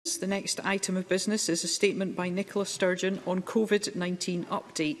The next item of business is a statement by Nicola Sturgeon on COVID-19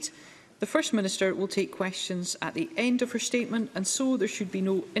 update. The First Minister will take questions at the end of her statement, and so there should be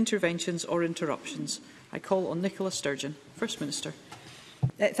no interventions or interruptions. I call on Nicola Sturgeon. First Minister.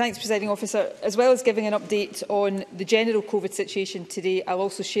 Thanks, Presiding Officer. As well as giving an update on the general COVID situation today, I'll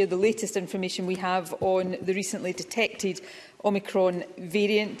also share the latest information we have on the recently detected Omicron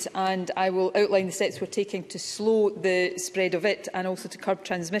variant, and I will outline the steps we're taking to slow the spread of it and also to curb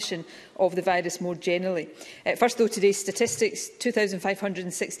transmission of the virus more generally. First, though, today's statistics: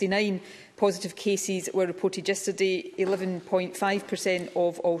 2,569 positive cases were reported yesterday, 11.5%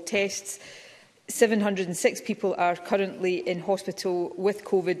 of all tests. 706 people are currently in hospital with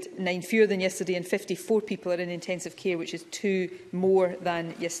COVID, 9 fewer than yesterday, and 54 people are in intensive care, which is 2 more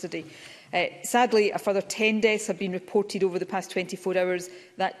than yesterday. Sadly, a further 10 deaths have been reported over the past 24 hours.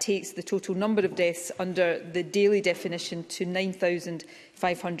 That takes the total number of deaths under the daily definition to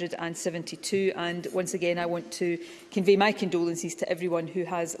 9,572. And once again, I want to convey my condolences to everyone who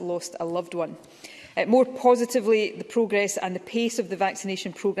has lost a loved one. More positively, the progress and the pace of the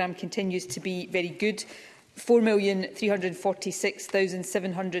vaccination programme continues to be very good.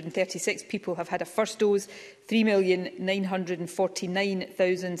 4,346,736 people have had a first dose.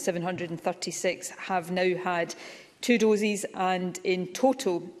 3,949,736 have now had 2 doses, and in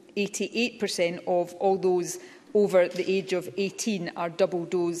total, 88% of all those over the age of 18 are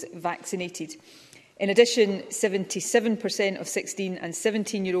double-dose vaccinated. In addition, 77% of 16 and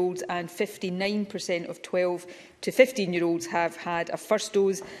 17-year-olds and 59% of 12 to 15-year-olds have had a first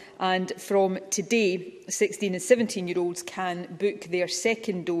dose, and from today, 16 and 17-year-olds can book their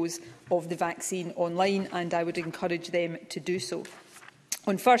second dose of the vaccine online, and I would encourage them to do so.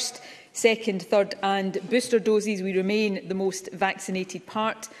 On first, second, third and booster doses, we remain the most vaccinated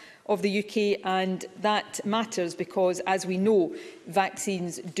part of the UK, and that matters because, as we know,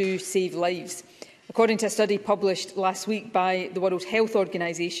 vaccines do save lives. According to a study published last week by the World Health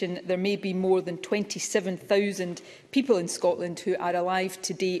Organization, there may be more than 27,000 people in Scotland who are alive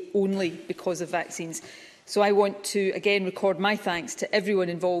today only because of vaccines. So I want to again record my thanks to everyone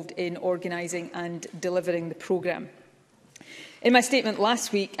involved in organising and delivering the programme. In my statement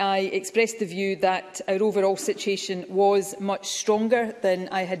last week, I expressed the view that our overall situation was much stronger than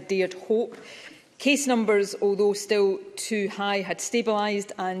I had dared hope. Case numbers, although still too high, had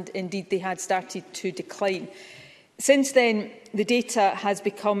stabilised, and indeed they had started to decline. Since then, the data has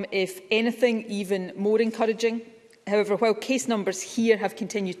become, if anything, even more encouraging. However, while case numbers here have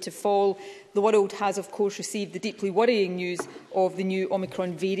continued to fall, the world has, of course, received the deeply worrying news of the new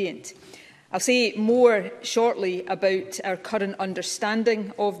Omicron variant. I'll say more shortly about our current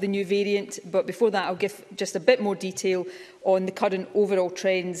understanding of the new variant, but before that I'll give just a bit more detail on the current overall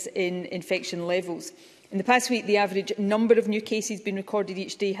trends in infection levels. In the past week, the average number of new cases being recorded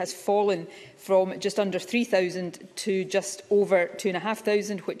each day has fallen from just under 3,000 to just over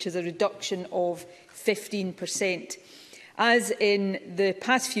 2,500, which is a reduction of 15%. As in the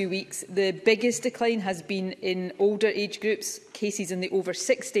past few weeks, the biggest decline has been in older age groups. Cases in the over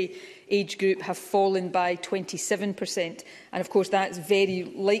 60 age group have fallen by 27%. And of course, that's very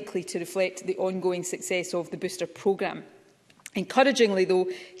likely to reflect the ongoing success of the booster programme. Encouragingly, though,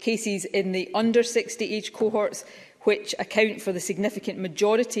 cases in the under 60 age cohorts, which account for the significant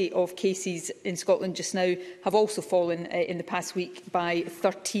majority of cases in Scotland just now, have also fallen in the past week by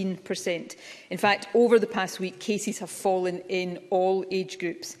 13%. In fact, over the past week, cases have fallen in all age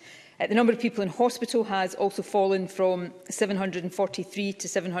groups. The number of people in hospital has also fallen from 743 to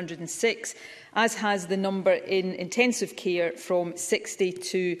 706, as has the number in intensive care from 60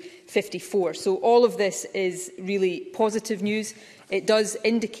 to 54. So all of this is really positive news. It does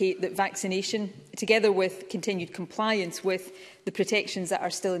indicate that vaccination, together with continued compliance with the protections that are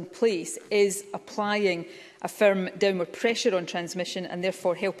still in place, is applying a firm downward pressure on transmission and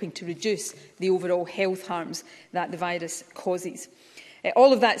therefore helping to reduce the overall health harms that the virus causes.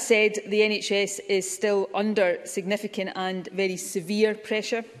 All of that said, the NHS is still under significant and very severe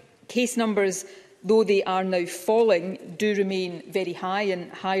pressure. Case numbers, though they are now falling, do remain very high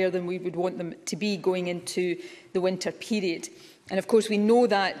and higher than we would want them to be going into the winter period. And of course, we know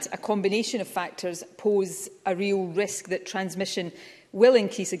that a combination of factors pose a real risk that transmission will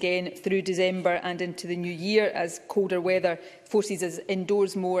increase again through December and into the new year as colder weather forces us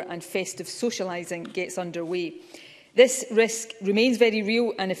indoors more and festive socialising gets underway. This risk remains very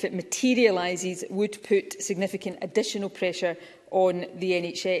real, and if it materialises, would put significant additional pressure on the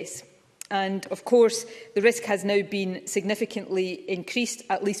NHS. And of course, the risk has now been significantly increased,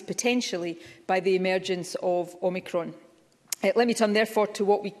 at least potentially, by the emergence of Omicron. Let me turn therefore to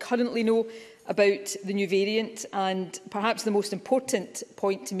what we currently know about the new variant, and perhaps the most important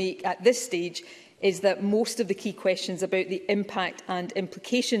point to make at this stage is that most of the key questions about the impact and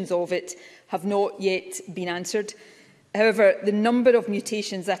implications of it have not yet been answered. However, the number of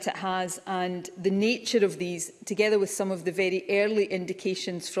mutations that it has and the nature of these, together with some of the very early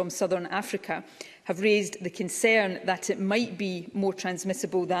indications from Southern Africa, have raised the concern that it might be more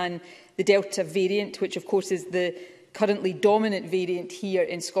transmissible than the Delta variant, which of course is the currently dominant variant here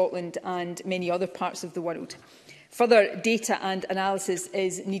in Scotland and many other parts of the world. Further data and analysis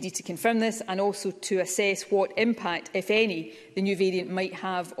is needed to confirm this and also to assess what impact, if any, the new variant might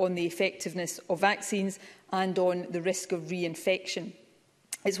have on the effectiveness of vaccines and on the risk of reinfection.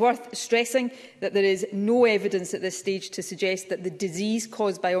 It's worth stressing that there is no evidence at this stage to suggest that the disease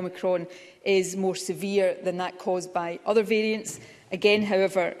caused by Omicron is more severe than that caused by other variants. Again,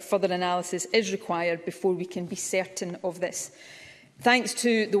 however, further analysis is required before we can be certain of this. Thanks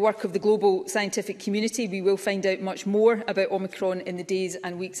to the work of the global scientific community, we will find out much more about Omicron in the days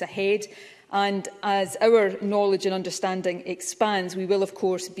and weeks ahead. And as our knowledge and understanding expands, we will, of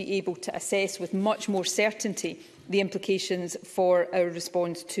course, be able to assess with much more certainty the implications for our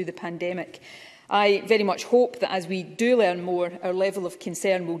response to the pandemic. I very much hope that as we do learn more, our level of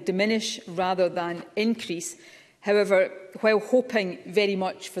concern will diminish rather than increase. However, while hoping very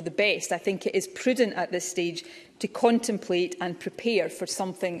much for the best, I think it is prudent at this stage to contemplate and prepare for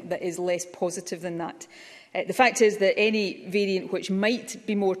something that is less positive than that. The fact is that any variant which might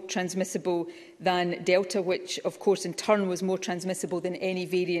be more transmissible than Delta, which of course in turn was more transmissible than any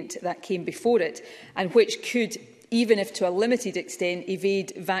variant that came before it, and which could, even if to a limited extent,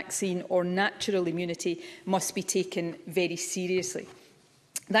 evade vaccine or natural immunity, must be taken very seriously.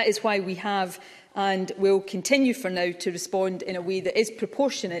 That is why we have and will continue for now to respond in a way that is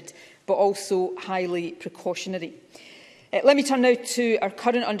proportionate but also highly precautionary. Let me turn now to our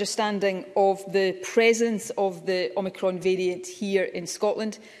current understanding of the presence of the Omicron variant here in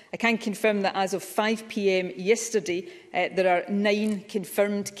Scotland. I can confirm that as of 5 p.m. yesterday, there are 9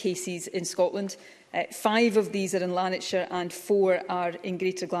 confirmed cases in Scotland. 5 of these are in Lanarkshire and 4 are in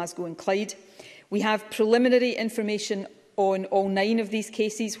Greater Glasgow and Clyde. We have preliminary information on all 9 of these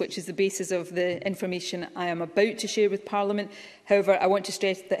cases, which is the basis of the information I am about to share with Parliament. However, I want to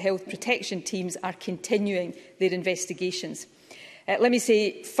stress that health protection teams are continuing their investigations. Let me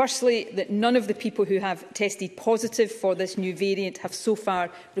say, firstly, that none of the people who have tested positive for this new variant have so far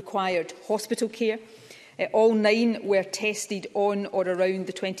required hospital care. All 9 were tested on or around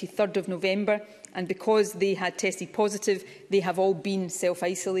the 23rd of November, and because they had tested positive, they have all been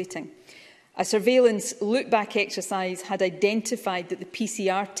self-isolating. A surveillance look-back exercise had identified that the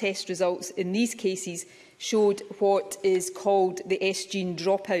PCR test results in these cases showed what is called the S-gene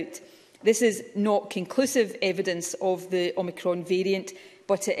dropout. This is not conclusive evidence of the Omicron variant,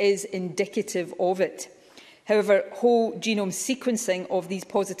 but it is indicative of it. However, whole genome sequencing of these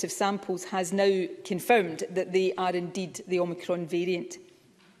positive samples has now confirmed that they are indeed the Omicron variant.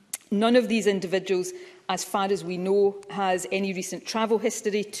 None of these individuals, as far as we know, has any recent travel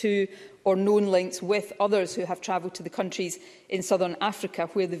history to or known links with others who have travelled to the countries in southern Africa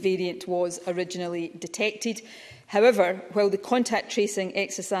where the variant was originally detected. However, while the contact tracing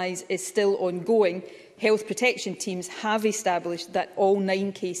exercise is still ongoing, health protection teams have established that all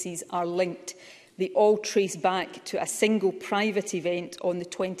 9 cases are linked. They all trace back to a single private event on the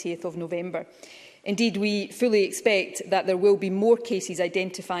 20th of November. Indeed, we fully expect that there will be more cases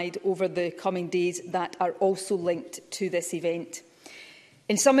identified over the coming days that are also linked to this event.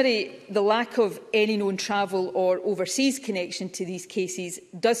 In summary, the lack of any known travel or overseas connection to these cases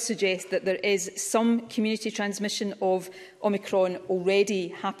does suggest that there is some community transmission of Omicron already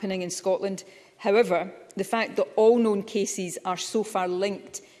happening in Scotland. However, the fact that all known cases are so far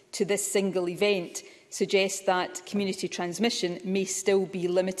linked to this single event suggests that community transmission may still be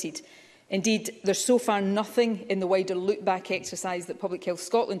limited. Indeed, there is so far nothing in the wider look-back exercise that Public Health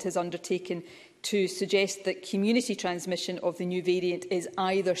Scotland has undertaken to suggest that community transmission of the new variant is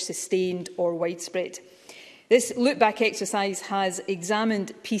either sustained or widespread. This look-back exercise has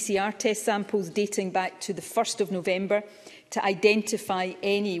examined PCR test samples dating back to the 1st of November to identify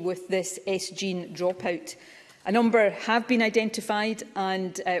any with this S-gene dropout. A number have been identified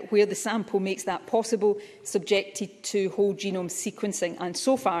and, where the sample makes that possible, subjected to whole genome sequencing. And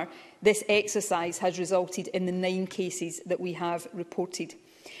so far, this exercise has resulted in the 9 cases that we have reported.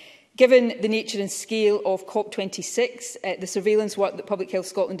 Given the nature and scale of COP26, the surveillance work that Public Health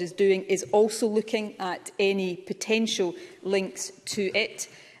Scotland is doing is also looking at any potential links to it.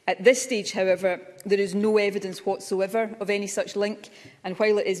 At this stage, however, there is no evidence whatsoever of any such link, and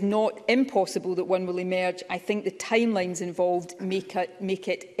while it is not impossible that one will emerge, I think the timelines involved make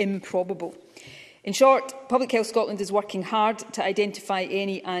it improbable. In short, Public Health Scotland is working hard to identify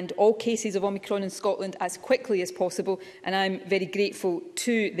any and all cases of Omicron in Scotland as quickly as possible, and I am very grateful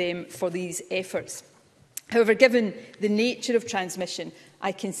to them for these efforts. However, given the nature of transmission,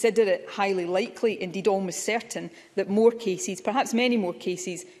 I consider it highly likely, indeed almost certain, that more cases, perhaps many more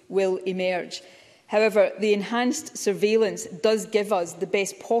cases, will emerge. However, the enhanced surveillance does give us the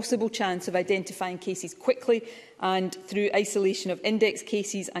best possible chance of identifying cases quickly, and through isolation of index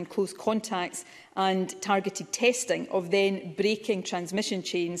cases and close contacts and targeted testing of then breaking transmission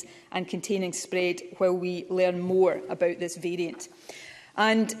chains and containing spread while we learn more about this variant.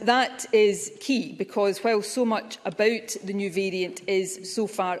 And that is key because while so much about the new variant is so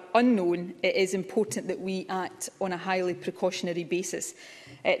far unknown, it is important that we act on a highly precautionary basis.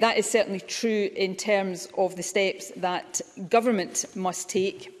 That is certainly true in terms of the steps that government must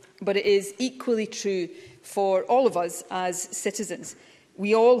take, but it is equally true for all of us as citizens.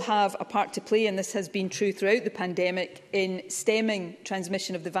 We all have a part to play, and this has been true throughout the pandemic, in stemming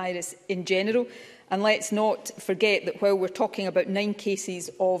transmission of the virus in general. And let's not forget that while we're talking about 9 cases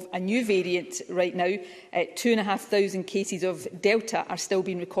of a new variant right now, 2,500 cases of Delta are still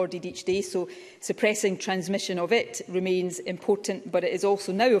being recorded each day. So suppressing transmission of it remains important, but it is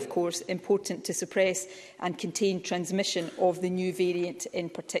also now, of course, important to suppress and contain transmission of the new variant in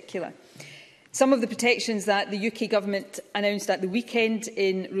particular. Some of the protections that the UK Government announced at the weekend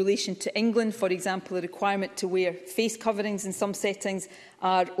in relation to England, for example, the requirement to wear face coverings in some settings,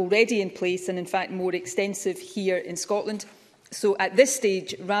 are already in place and in fact more extensive here in Scotland. So at this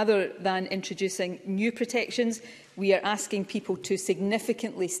stage, rather than introducing new protections, we are asking people to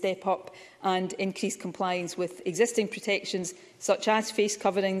significantly step up and increase compliance with existing protections such as face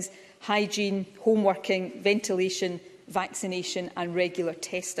coverings, hygiene, home working, ventilation, vaccination and regular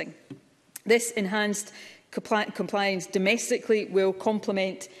testing. This enhanced compliance domestically will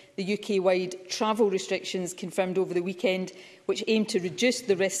complement the UK-wide travel restrictions confirmed over the weekend, which aim to reduce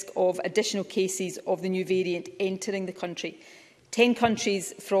the risk of additional cases of the new variant entering the country. 10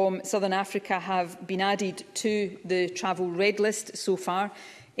 countries from Southern Africa have been added to the travel red list so far.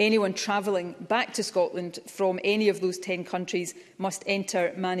 Anyone travelling back to Scotland from any of those 10 countries must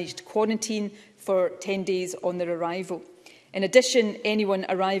enter managed quarantine for 10 days on their arrival. In addition, anyone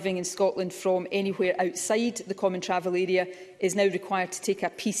arriving in Scotland from anywhere outside the common travel area is now required to take a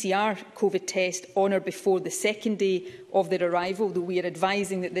PCR COVID test on or before the second day of their arrival, though we are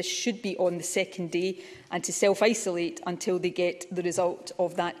advising that this should be on the second day, and to self-isolate until they get the result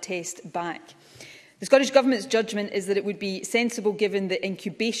of that test back. The Scottish Government's judgment is that it would be sensible, given the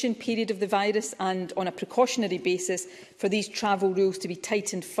incubation period of the virus and on a precautionary basis, for these travel rules to be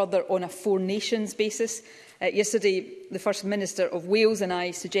tightened further on a 4 nations basis. Yesterday, the First Minister of Wales and I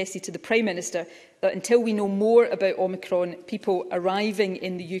suggested to the Prime Minister that until we know more about Omicron, people arriving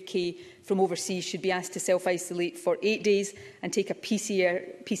in the UK from overseas should be asked to self-isolate for 8 days and take a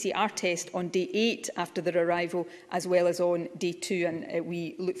PCR test on day 8 after their arrival, as well as on day 2. And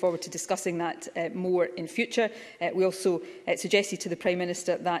we look forward to discussing that more in future. We also suggested to the Prime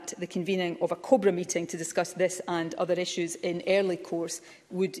Minister that the convening of a COBRA meeting to discuss this and other issues in early course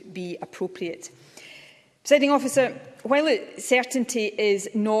would be appropriate. Presiding Officer, while certainty is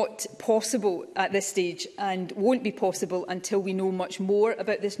not possible at this stage and won't be possible until we know much more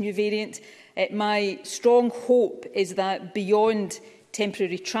about this new variant, my strong hope is that beyond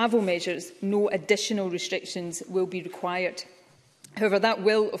temporary travel measures, no additional restrictions will be required. However, that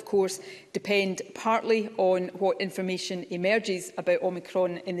will, of course, depend partly on what information emerges about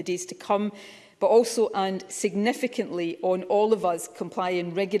Omicron in the days to come, but also and significantly on all of us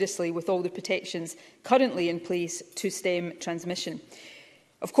complying rigorously with all the protections currently in place to stem transmission.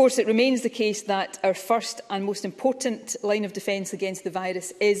 Of course, it remains the case that our first and most important line of defence against the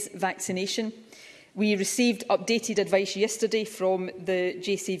virus is vaccination. We received updated advice yesterday from the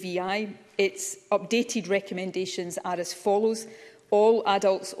JCVI. Its updated recommendations are as follows. All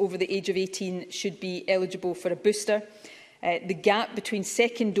adults over the age of 18 should be eligible for a booster. The gap between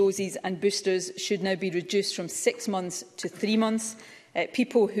second doses and boosters should now be reduced from 6 months to 3 months.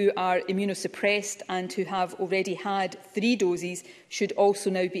 People who are immunosuppressed and who have already had 3 doses should also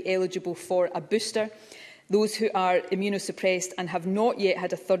now be eligible for a booster. Those who are immunosuppressed and have not yet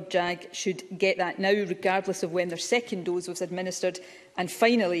had a third jab should get that now, regardless of when their second dose was administered. And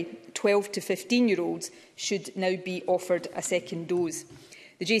finally, 12 to 15-year-olds should now be offered a second dose.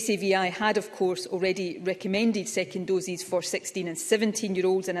 The JCVI had, of course, already recommended second doses for 16 and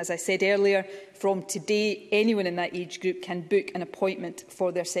 17-year-olds, and as I said earlier, from today, anyone in that age group can book an appointment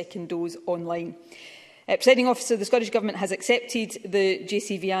for their second dose online. Presiding Officer, the Scottish Government has accepted the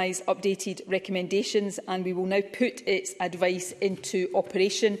JCVI's updated recommendations, and we will now put its advice into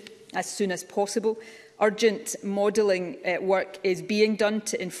operation as soon as possible. Urgent modelling work is being done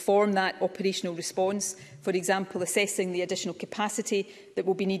to inform that operational response, for example, assessing the additional capacity that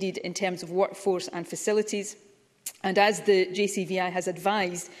will be needed in terms of workforce and facilities. And as the JCVI has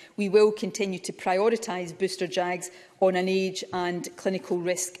advised, we will continue to prioritise booster JAGs on an age and clinical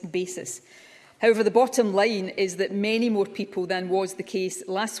risk basis. However, the bottom line is that many more people than was the case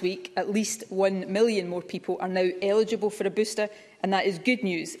last week, at least 1 million more people, are now eligible for a booster, and that is good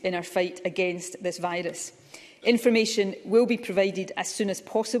news in our fight against this virus. Information will be provided as soon as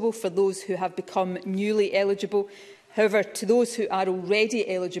possible for those who have become newly eligible. However, to those who are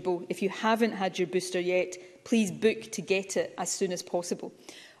already eligible, if you haven't had your booster yet, please book to get it as soon as possible.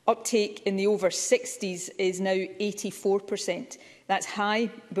 Uptake in the over 60s is now 84%. That's high,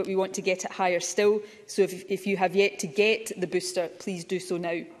 but we want to get it higher still. So if you have yet to get the booster, please do so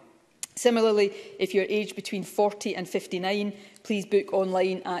now. Similarly, if you're aged between 40 and 59, please book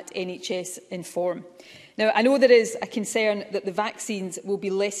online at NHS Inform. Now, I know there is a concern that the vaccines will be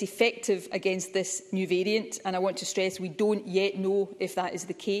less effective against this new variant, and I want to stress we don't yet know if that is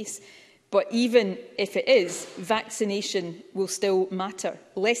the case. But even if it is, vaccination will still matter.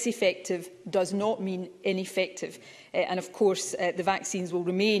 Less effective does not mean ineffective. And of course, the vaccines will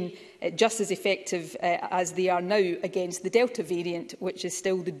remain just as effective as they are now against the Delta variant, which is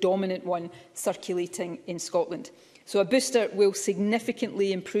still the dominant one circulating in Scotland. So a booster will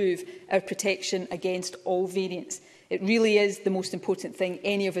significantly improve our protection against all variants. It really is the most important thing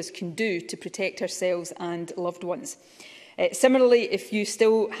any of us can do to protect ourselves and loved ones. Similarly, if you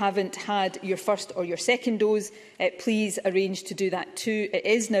still haven't had your first or your second dose, please arrange to do that too. It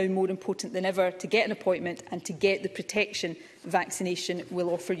is now more important than ever to get an appointment and to get the protection vaccination will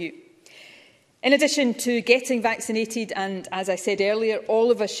offer you. In addition to getting vaccinated, and as I said earlier,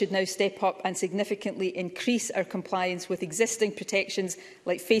 all of us should now step up and significantly increase our compliance with existing protections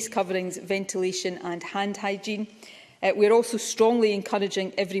like face coverings, ventilation and hand hygiene. We are also strongly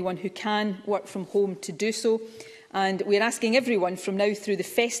encouraging everyone who can work from home to do so. And we are asking everyone from now through the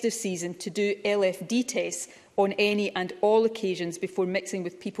festive season to do LFD tests on any and all occasions before mixing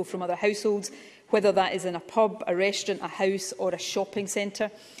with people from other households, whether that is in a pub, a restaurant, a house or a shopping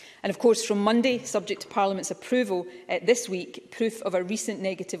centre. And of course, from Monday, subject to Parliament's approval this week, proof of a recent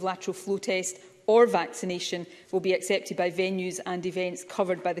negative lateral flow test or vaccination will be accepted by venues and events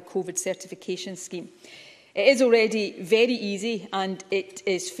covered by the COVID certification scheme. It is already very easy and it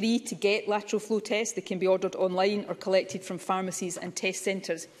is free to get lateral flow tests. They can be ordered online or collected from pharmacies and test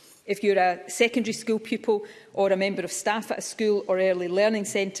centres. If you're a secondary school pupil or a member of staff at a school or early learning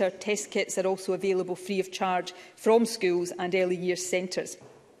centre, test kits are also available free of charge from schools and early years centres.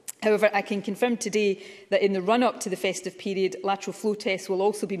 However, I can confirm today that in the run-up to the festive period, lateral flow tests will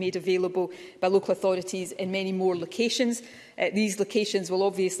also be made available by local authorities in many more locations. These locations will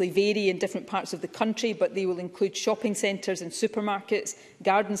obviously vary in different parts of the country, but they will include shopping centres and supermarkets,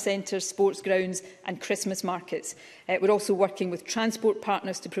 garden centres, sports grounds and Christmas markets. We're also working with transport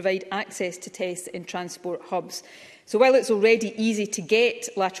partners to provide access to tests in transport hubs. So while it's already easy to get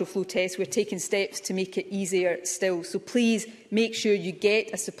lateral flow tests, we're taking steps to make it easier still. So please make sure you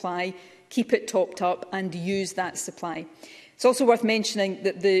get a supply, keep it topped up and use that supply. It's also worth mentioning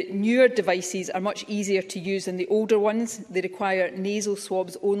that the newer devices are much easier to use than the older ones. They require nasal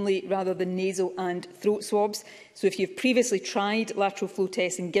swabs only rather than nasal and throat swabs. So if you've previously tried lateral flow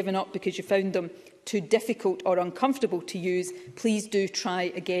tests and given up because you found them too difficult or uncomfortable to use, please do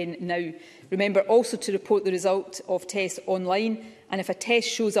try again now. Remember also to report the result of tests online, and if a test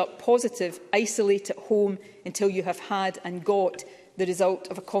shows up positive, isolate at home until you have had and got the result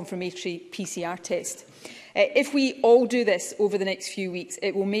of a confirmatory PCR test. If we all do this over the next few weeks,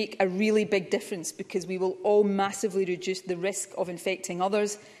 it will make a really big difference because we will all massively reduce the risk of infecting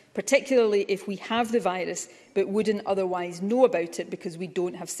others, particularly if we have the virus but wouldn't otherwise know about it because we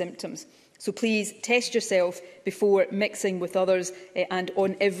don't have symptoms. So please test yourself before mixing with others and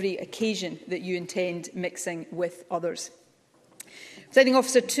on every occasion that you intend mixing with others. Presiding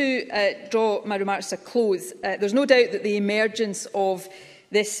Officer, to draw my remarks to a close, there's no doubt that the emergence of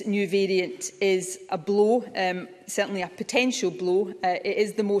this new variant is a blow, certainly a potential blow. It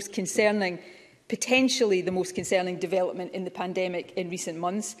is the most concerning, potentially the most concerning development in the pandemic in recent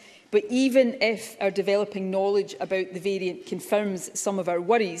months. But even if our developing knowledge about the variant confirms some of our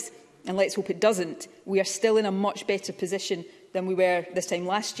worries, and let's hope it doesn't, we are still in a much better position than we were this time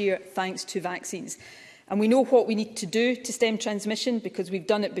last year, thanks to vaccines. And we know what we need to do to stem transmission because we've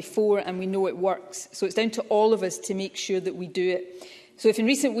done it before and we know it works. So it's down to all of us to make sure that we do it. So if in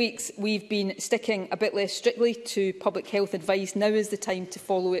recent weeks we've been sticking a bit less strictly to public health advice, now is the time to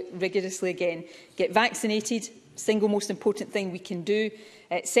follow it rigorously again. Get vaccinated, single most important thing we can do.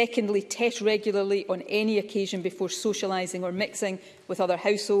 Secondly, test regularly on any occasion before socialising or mixing with other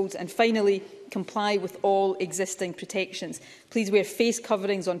households. And finally, comply with all existing protections. Please wear face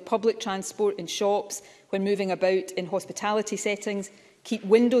coverings on public transport, in shops, when moving about in hospitality settings. Keep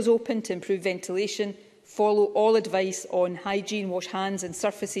windows open to improve ventilation. Follow all advice on hygiene, wash hands and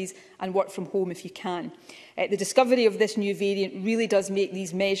surfaces, and work from home if you can. The discovery of this new variant really does make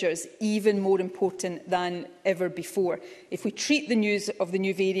these measures even more important than ever before. If we treat the news of the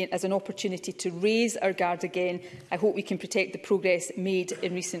new variant as an opportunity to raise our guard again, I hope we can protect the progress made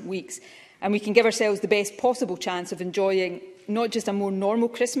in recent weeks. And we can give ourselves the best possible chance of enjoying not just a more normal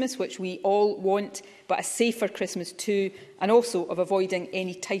Christmas, which we all want, but a safer Christmas too, and also of avoiding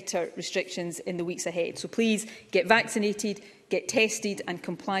any tighter restrictions in the weeks ahead. So please get vaccinated, get tested and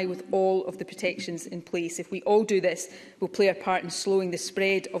comply with all of the protections in place. If we all do this, we'll play our part in slowing the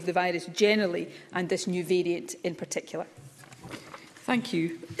spread of the virus generally and this new variant in particular. Thank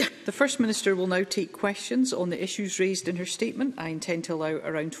you. The First Minister will now take questions on the issues raised in her statement. I intend to allow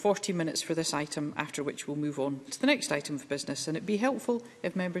around 40 minutes for this item, after which we'll move on to the next item of business. And it would be helpful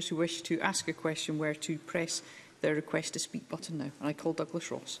if members who wish to ask a question were to press their request to speak button now. And I call Douglas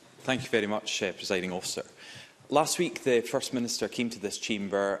Ross. Thank you very much, Presiding Officer. Last week, the First Minister came to this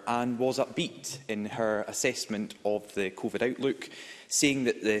chamber and was upbeat in her assessment of the COVID outlook, saying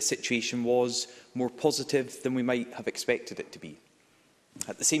that the situation was more positive than we might have expected it to be.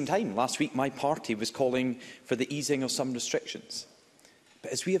 At the same time, last week my party was calling for the easing of some restrictions.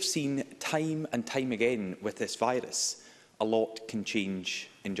 But as we have seen time and time again with this virus, a lot can change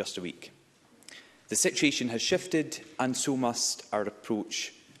in just a week. The situation has shifted, and so must our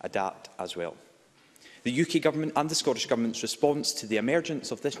approach adapt as well. The UK Government and the Scottish Government's response to the emergence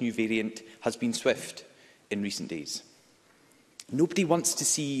of this new variant has been swift in recent days. Nobody wants to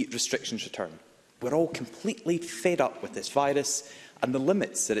see restrictions return. We're all completely fed up with this virus and the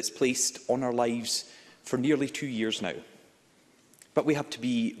limits that it's placed on our lives for nearly 2 years now. But we have to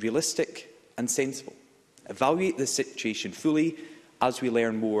be realistic and sensible, evaluate the situation fully as we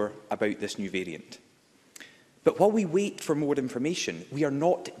learn more about this new variant. But while we wait for more information, we are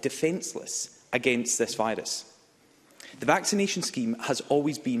not defenceless against this virus. The vaccination scheme has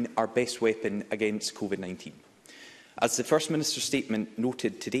always been our best weapon against COVID-19. As the First Minister's statement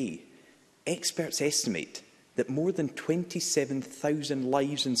noted today, experts estimate that more than 27,000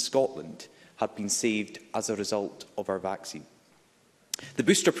 lives in Scotland have been saved as a result of our vaccine. The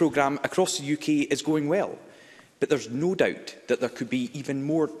booster programme across the UK is going well, but there's no doubt that there could be even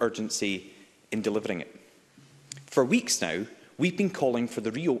more urgency in delivering it. For weeks now, we've been calling for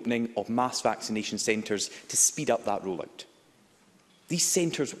the reopening of mass vaccination centres to speed up that rollout. These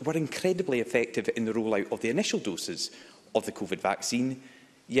centres were incredibly effective in the rollout of the initial doses of the COVID vaccine,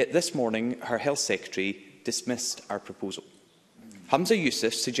 yet this morning her Health Secretary dismissed our proposal. Hamza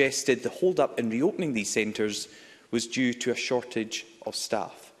Yousaf suggested the hold-up in reopening these centres was due to a shortage of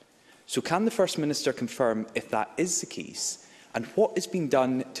staff. So can the First Minister confirm if that is the case, and what is being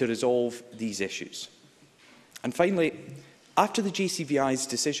done to resolve these issues? And finally, after the JCVI's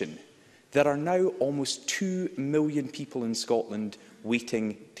decision, there are now almost 2 million people in Scotland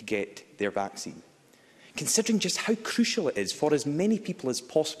waiting to get their vaccine. Considering just how crucial it is for as many people as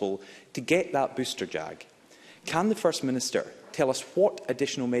possible to get that booster jab, can the First Minister tell us what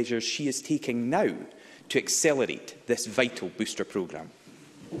additional measures she is taking now to accelerate this vital booster programme?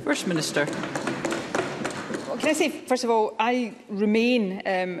 First Minister. Well, can I say, first of all, I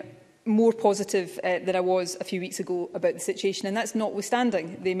remain more positive than I was a few weeks ago about the situation, and that's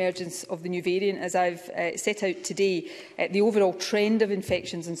notwithstanding the emergence of the new variant. As I've set out today, the overall trend of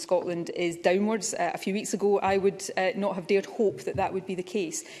infections in Scotland is downwards. A few weeks ago, I would not have dared hope that that would be the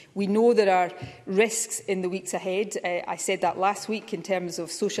case. We know there are risks in the weeks ahead. I said that last week in terms of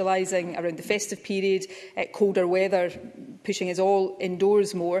socialising around the festive period, colder weather pushing us all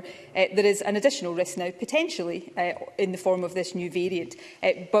indoors more. There is an additional risk now, potentially, in the form of this new variant.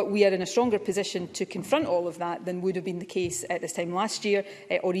 But we are in a stronger position to confront all of that than would have been the case at this time last year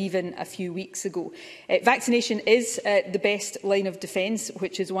or even a few weeks ago. Vaccination is the best line of defence,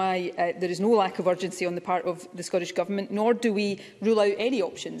 which is why there is no lack of urgency on the part of the Scottish Government, nor do we rule out any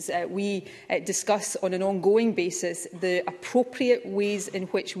options. We discuss on an ongoing basis the appropriate ways in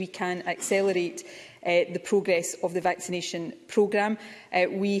which we can accelerate the progress of the vaccination programme.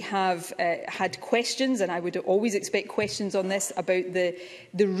 We have had questions, and I would always expect questions on this, about the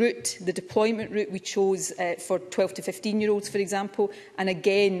route, the deployment route we chose for 12 to 15-year-olds, for example, and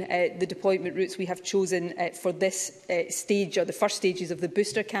again the deployment routes we have chosen for this stage, or the first stages of the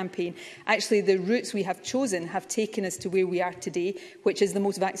booster campaign. Actually, the routes we have chosen have taken us to where we are today, which is the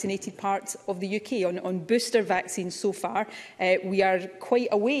most vaccinated part of the UK. On booster vaccines so far, we are quite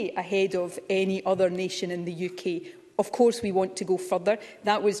a way ahead of any other nation in the UK. Of course, we want to go further.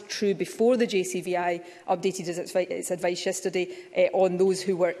 That was true before the JCVI updated its advice yesterday on those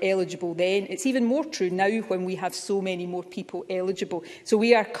who were eligible then. It's even more true now when we have so many more people eligible. So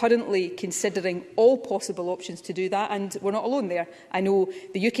we are currently considering all possible options to do that, and we're not alone there. I know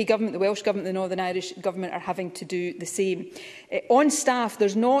the UK Government, the Welsh Government, the Northern Irish Government are having to do the same. On staff,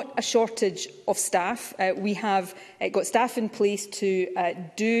 there's not a shortage of staff. We have got staff in place to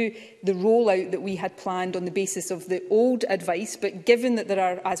do the rollout that we had planned on the basis of the old advice, but given that there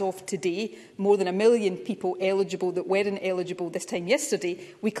are, as of today, more than 1 million people eligible that weren't eligible this time yesterday,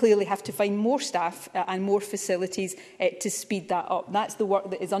 we clearly have to find more staff and more facilities to speed that up. That's the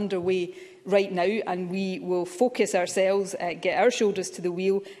work that is underway right now, and we will focus ourselves, get our shoulders to the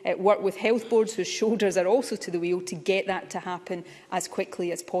wheel, work with health boards whose shoulders are also to the wheel to get that to happen as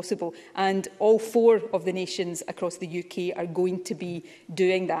quickly as possible. And all 4 of the nations across the UK are going to be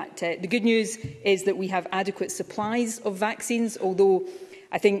doing that. The good news is that we have adequate supplies of vaccines, although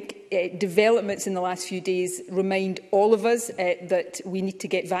I think developments in the last few days remind all of us that we need to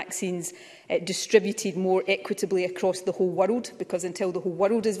get vaccines distributed more equitably across the whole world, because until the whole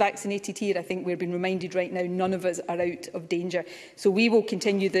world is vaccinated here, I think we're being reminded right now none of us are out of danger. So we will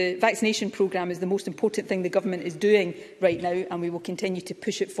continue. The vaccination programme is the most important thing the government is doing right now, and we will continue to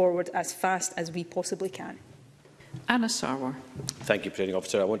push it forward as fast as we possibly can. Anna Sarwar. Thank you, Presiding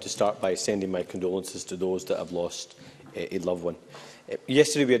Officer. I want to start by sending my condolences to those that have lost a loved one.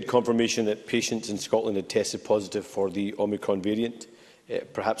 Yesterday we had confirmation that patients in Scotland had tested positive for the Omicron variant.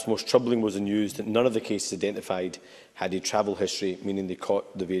 Perhaps most troubling was the news that none of the cases identified had a travel history, meaning they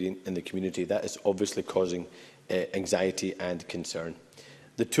caught the variant in the community. That is obviously causing anxiety and concern.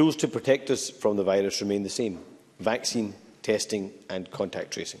 The tools to protect us from the virus remain the same: vaccine, testing and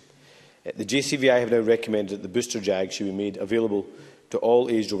contact tracing. The JCVI have now recommended that the booster jab should be made available to all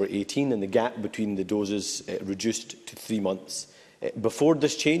aged over 18 and the gap between the doses reduced to 3 months. Before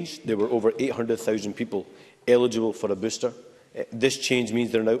this change, there were over 800,000 people eligible for a booster. This change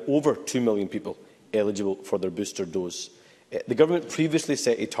means there are now over 2 million people eligible for their booster dose. The Government previously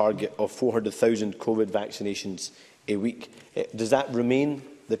set a target of 400,000 COVID vaccinations a week. Does that remain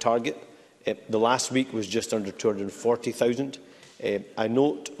the target? The last week was just under 240,000. I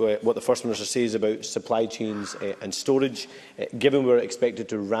note what the First Minister says about supply chains and storage. Given we're expected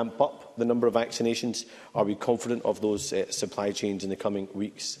to ramp up the number of vaccinations, are we confident of those supply chains in the coming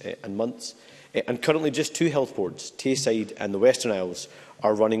weeks and months? And currently just 2 health boards, Tayside and the Western Isles,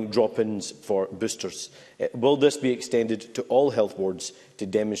 are running drop-ins for boosters. Will this be extended to all health boards to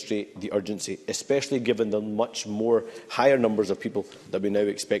demonstrate the urgency, especially given the much more higher numbers of people that we now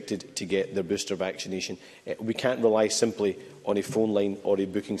expected to get their booster vaccination? We can't rely simply on a phone line or a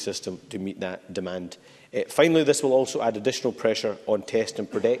booking system to meet that demand. Finally, this will also add additional pressure on Test and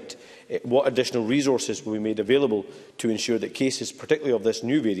Protect. What additional resources will be made available to ensure that cases, particularly of this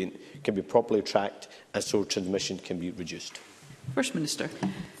new variant, can be properly tracked and so transmission can be reduced? First Minister.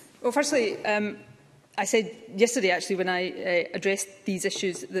 Well, firstly, I said yesterday, actually, when I addressed these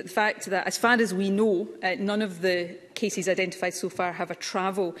issues, that the fact that, as far as we know, none of the cases identified so far have a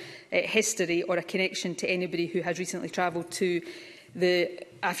travel history or a connection to anybody who has recently travelled to the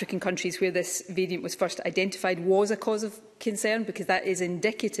African countries where this variant was first identified, was a cause of concern, because that is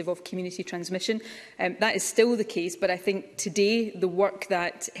indicative of community transmission. That is still the case, but I think today the work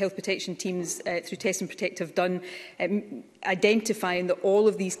that health protection teams through Test and Protect have done, identifying that all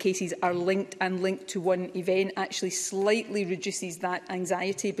of these cases are linked and linked to one event, actually slightly reduces that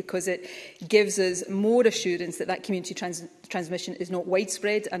anxiety, because it gives us more assurance that that community transmission is not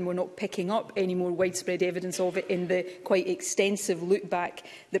widespread, and we're not picking up any more widespread evidence of it in the quite extensive look back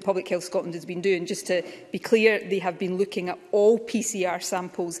that Public Health Scotland has been doing. Just to be clear, they have been looking at all PCR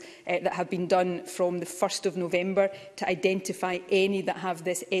samples that have been done from the 1st of November to identify any that have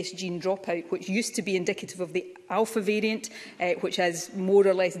this S gene dropout, which used to be indicative of the Alpha variant, which has more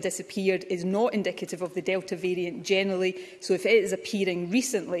or less disappeared, is not indicative of the Delta variant generally. So if it is appearing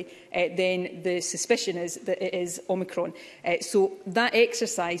recently, then the suspicion is that it is Omicron. So that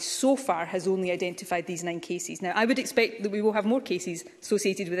exercise so far has only identified these 9 cases. Now, I would expect that we will have more cases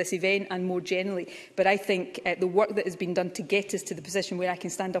associated with this event and more generally, but I think the work that has been done to get us to the position where I can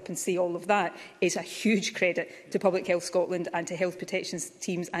stand up and say all of that is a huge credit to Public Health Scotland and to health protection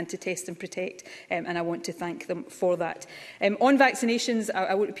teams and to Test and Protect, and I want to thank them for that. On vaccinations,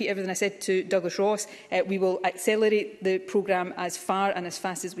 I won't repeat everything I said to Douglas Ross. We will accelerate the programme as far and as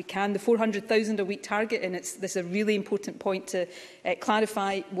fast as we can. The 400,000 a week target, and this is a really important point to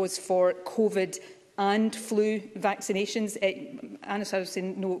clarify, was for COVID and flu vaccinations. Anna was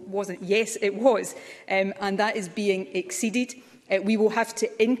saying no, it wasn't. Yes, it was, and that is being exceeded. We will have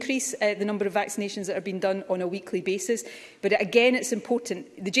to increase the number of vaccinations that are being done on a weekly basis. But again, it's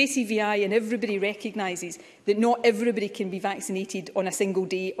important. The JCVI and everybody recognises that not everybody can be vaccinated on a single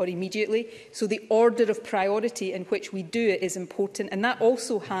day or immediately. So the order of priority in which we do it is important. And that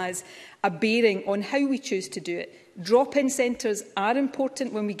also has a bearing on how we choose to do it. Drop-in centres are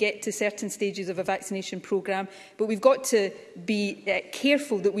important when we get to certain stages of a vaccination programme, but we've got to be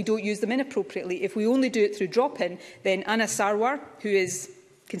careful that we don't use them inappropriately. If we only do it through drop-in, then Anna Sarwar, who is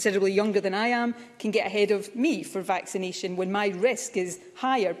considerably younger than I am, can get ahead of me for vaccination when my risk is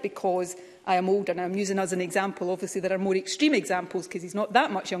higher because I am older. Now, I'm using as an example. Obviously, there are more extreme examples because he's not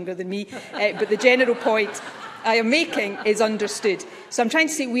that much younger than me, but the general point I am making is understood. So I'm trying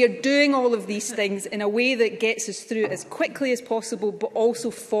to say we are doing all of these things in a way that gets us through it as quickly as possible, but also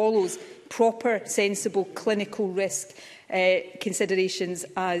follows proper, sensible clinical risk considerations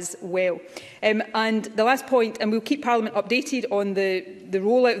as well. And the last point, and we'll keep Parliament updated on the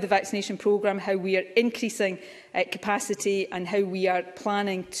rollout of the vaccination programme, how we are increasing capacity and how we are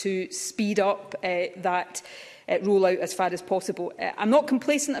planning to speed up that rollout as far as possible. I'm not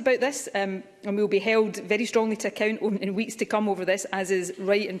complacent about this, and we'll be held very strongly to account in weeks to come over this, as is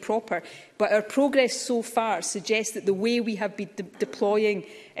right and proper. But our progress so far suggests that the way we have been deploying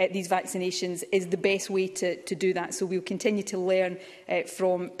these vaccinations is the best way to do that. So we'll continue to learn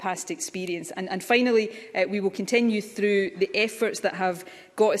from past experience. And finally, we will continue through the efforts that have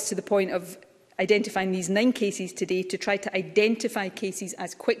got us to the point of identifying these 9 cases today to try to identify cases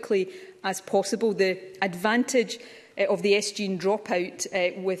as quickly as possible. The advantage of the S-gene dropout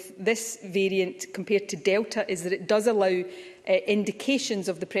with this variant compared to Delta is that it does allow indications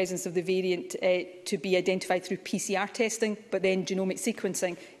of the presence of the variant to be identified through PCR testing, but then genomic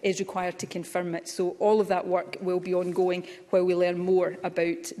sequencing is required to confirm it. So all of that work will be ongoing while we learn more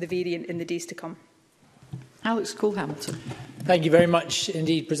about the variant in the days to come. Alex Cole-Hamilton. Thank you very much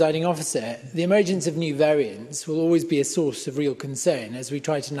indeed, Presiding Officer. The emergence of new variants will always be a source of real concern as we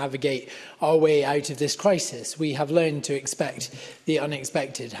try to navigate our way out of this crisis. We have learned to expect the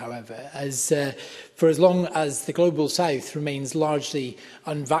unexpected, however, as for as long as the global south remains largely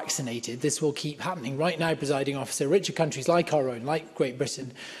unvaccinated, this will keep happening. Right now, Presiding Officer, richer countries like our own, like Great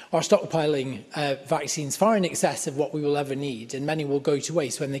Britain, are stockpiling vaccines far in excess of what we will ever need, and many will go to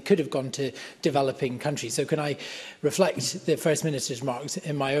waste when they could have gone to developing countries. So can I reflect the First Minister's remarks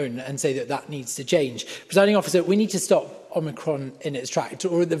in my own and say that that needs to change? Presiding Officer, we need to stop Omicron in its tracks,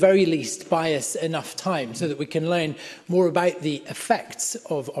 or at the very least buy us enough time so that we can learn more about the effects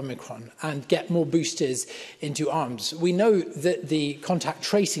of Omicron and get more boosters into arms. We know that the contact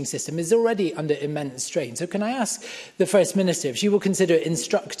tracing system is already under immense strain. So can I ask the First Minister if she will consider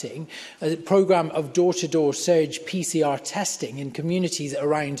instructing a programme of door-to-door surge PCR testing in communities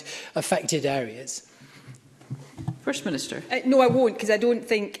around affected areas? First Minister. No, I won't, because I don't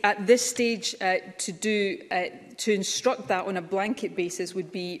think at this stage to instruct that on a blanket basis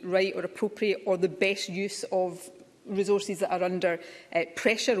would be right or appropriate or the best use of resources that are under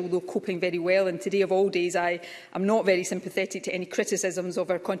pressure, although coping very well. And today of all days, I am not very sympathetic to any criticisms of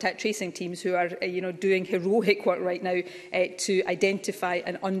our contact tracing teams who are doing heroic work right now to identify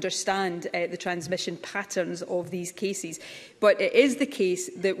and understand the transmission patterns of these cases. But it is the case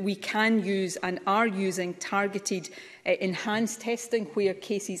that we can use and are using targeted enhanced testing where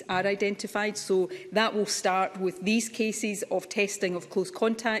cases are identified. So that will start with these cases of testing of close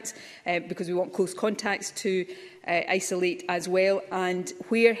contacts, because we want close contacts to isolate as well, and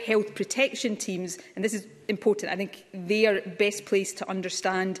where health protection teams, and this is important, I think they are best placed to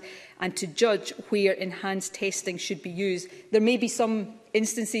understand and to judge where enhanced testing should be used. There may be some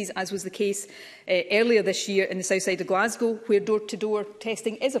instances, as was the case earlier this year in the south side of Glasgow, where door-to-door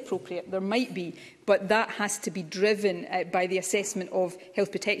testing is appropriate. There might be, but that has to be driven by the assessment of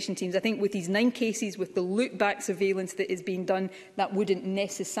health protection teams. I think with these 9 cases, with the look-back surveillance that is being done, that wouldn't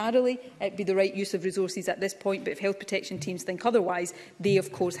necessarily be the right use of resources at this point, but if health protection teams think otherwise, they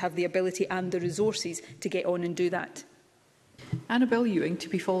of course have the ability and the resources to get on and do that. Annabel Ewing, to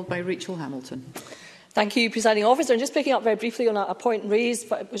be followed by Rachel Hamilton. Thank you, Presiding Officer. And just picking up very briefly on a point raised,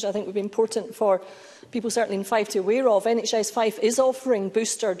 which I think would be important for people certainly in Fife to be aware of. NHS Fife is offering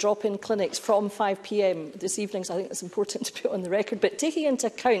booster drop-in clinics from 5 p.m. this evening, so I think it's important to put on the record. But taking into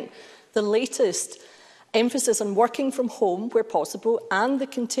account the latest emphasis on working from home where possible and the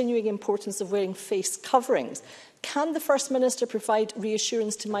continuing importance of wearing face coverings, can the First Minister provide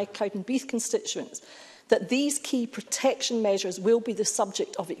reassurance to my Cowdenbeath constituents that these key protection measures will be the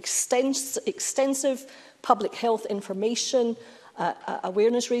subject of extensive public health information,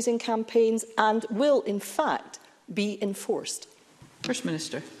 awareness-raising campaigns, and will, in fact, be enforced? First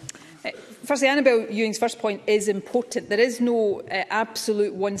Minister. Firstly, Annabel Ewing's first point is important. There is no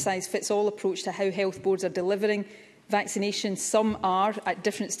absolute one-size-fits-all approach to how health boards are delivering vaccination. Some are at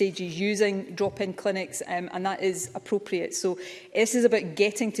different stages using drop-in clinics, and that is appropriate. So this is about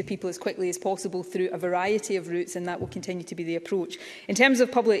getting to people as quickly as possible through a variety of routes, and that will continue to be the approach. In terms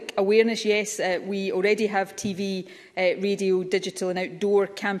of public awareness, yes, we already have TV, radio, digital and outdoor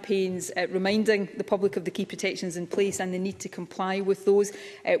campaigns reminding the public of the key protections in place and the need to comply with those.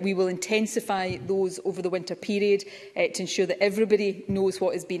 We will intensify those over the winter period to ensure that everybody knows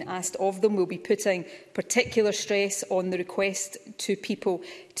what is being asked of them. We'll be putting particular stress on the request to people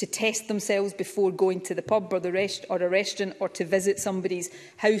to test themselves before going to the pub or a restaurant, or to visit somebody's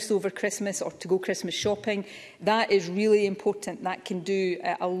house over Christmas, or to go Christmas shopping. That is really important. That can do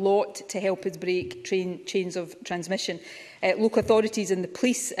a lot to help us break chains of transmission. Local authorities and the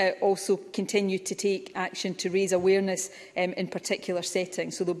police also continue to take action to raise awareness in particular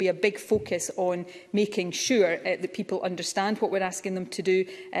settings. So there will be a big focus on making sure that people understand what we're asking them to do,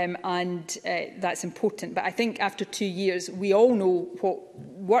 and that's important. But I think after 2 years, we all know what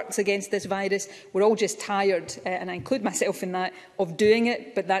works against this virus. We're all just tired, and I include myself in that, of doing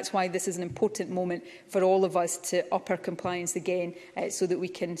it. But that's why this is an important moment for all of us to up our compliance again, so that we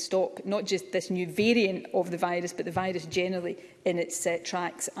can stop not just this new variant of the virus, but the virus generally in its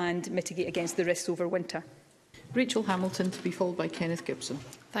tracks, and mitigate against the risks over winter. Rachel Hamilton, to be followed by Kenneth Gibson.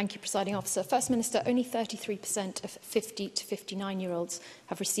 Thank you, Presiding Officer. First Minister, only 33% of 50 to 59-year-olds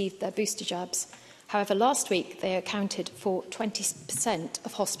have received their booster jabs. However, last week they accounted for 20%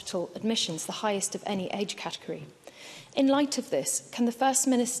 of hospital admissions, the highest of any age category. In light of this, can the First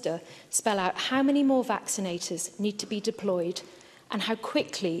Minister spell out how many more vaccinators need to be deployed and how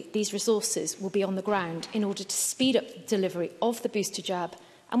quickly these resources will be on the ground in order to speed up the delivery of the booster jab?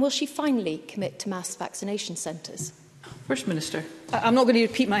 And will she finally commit to mass vaccination centres? First Minister. I'm not going to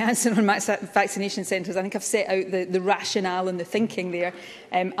repeat my answer on mass vaccination centres. I think I've set out the rationale and the thinking there,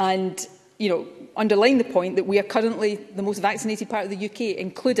 and underline the point that we are currently the most vaccinated part of the UK,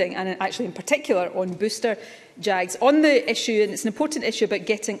 including, and actually in particular, on booster jags. On the issue, and it's an important issue about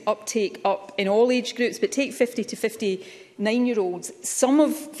getting uptake up in all age groups, but take 50 to 59-year-olds. Some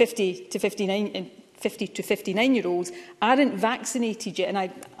of 50 to 59-year-olds aren't vaccinated yet,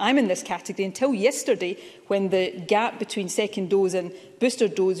 and I'm in this category. Until yesterday, when the gap between second dose and booster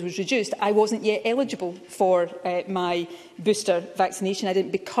dose was reduced, I wasn't yet eligible for my booster vaccination. I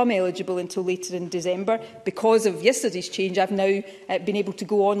didn't become eligible until later in December. Because of yesterday's change, I've now been able to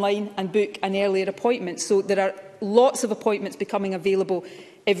go online and book an earlier appointment. So there are lots of appointments becoming available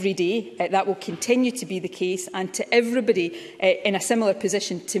every day. That will continue to be the case, and to everybody in a similar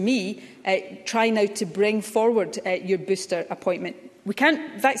position to me, try now to bring forward your booster appointment. We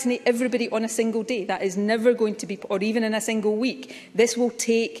can't vaccinate everybody on a single day. That is never going to be, or even in a single week. This will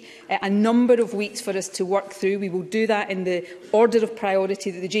take a number of weeks for us to work through. We will do that in the order of priority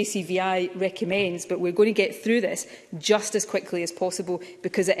that the JCVI recommends, but we're going to get through this just as quickly as possible,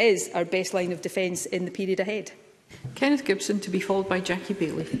 because it is our best line of defence in the period ahead. Kenneth Gibson, to be followed by Jackie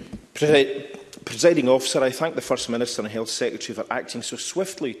Bailey. Presiding Officer, I thank the First Minister and Health Secretary for acting so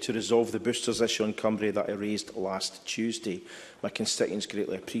swiftly to resolve the boosters issue in Cumbria that I raised last Tuesday. My constituents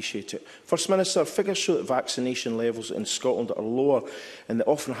greatly appreciate it. First Minister, figures show that vaccination levels in Scotland are lower in the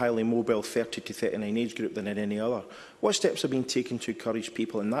often highly mobile 30 to 39 age group than in any other. What steps have been taken to encourage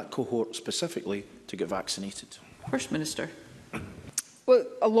people in that cohort specifically to get vaccinated? First Minister. Well,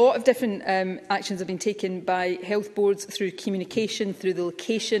 a lot of different actions have been taken by health boards through communication, through the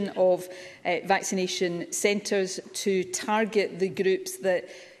location of vaccination centres, to target the groups that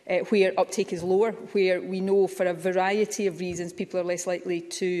where uptake is lower, where we know for a variety of reasons people are less likely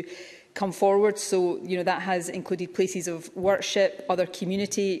to come forward. So, that has included places of worship, other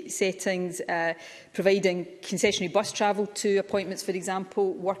community settings, providing concessionary bus travel to appointments, for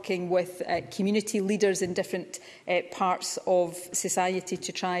example, working with community leaders in different parts of society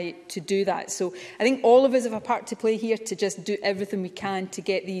to try to do that. So I think all of us have a part to play here to just do everything we can to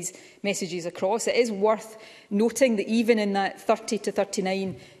get these messages across. It is worth noting that even in that 30 to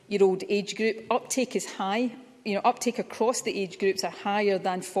 39-year-old age group, uptake is high. Uptake across the age groups are higher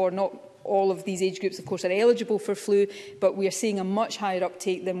than for not all of these age groups, of course, are eligible for flu, but we are seeing a much higher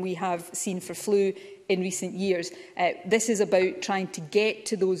uptake than we have seen for flu in recent years. This is about trying to get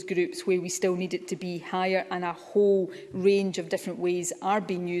to those groups where we still need it to be higher, and a whole range of different ways are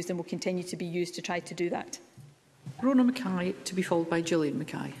being used and will continue to be used to try to do that. Rona Mackay, to be followed by Gillian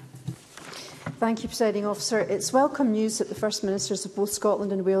Mackay. Thank you, Presiding Officer. It's welcome news that the First Ministers of both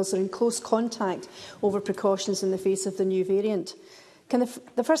Scotland and Wales are in close contact over precautions in the face of the new variant. Can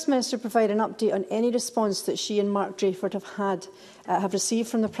the First Minister provide an update on any response that she and Mark Drayford have received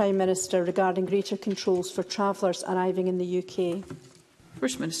from the Prime Minister regarding greater controls for travellers arriving in the UK?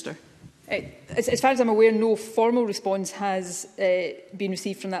 First Minister. As far as I'm aware, no formal response has been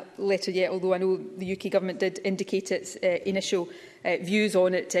received from that letter yet, although I know the UK Government did indicate its initial views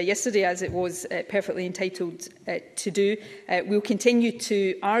on it yesterday, as it was perfectly entitled to do. We'll continue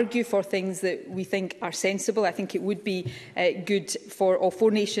to argue for things that we think are sensible. I think it would be good for all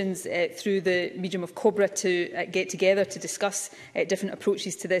four nations through the medium of COBRA to get together to discuss different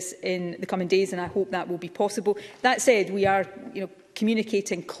approaches to this in the coming days, and I hope that will be possible. That said, we are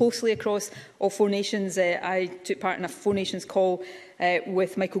communicating closely across all four nations. I took part in a four nations call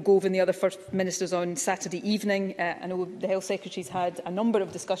with Michael Gove and the other First Ministers on Saturday evening. I know the Health Secretary's had a number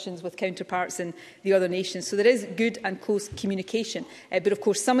of discussions with counterparts in the other nations. So there is good and close communication. But of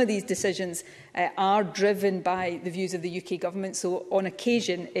course, some of these decisions are driven by the views of the UK Government. So on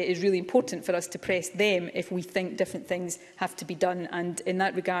occasion, it is really important for us to press them if we think different things have to be done. And in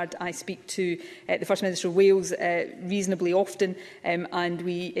that regard, I speak to the First Minister of Wales reasonably often, and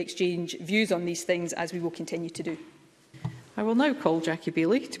we exchange views on these things, as we will continue to do. I will now call Jackie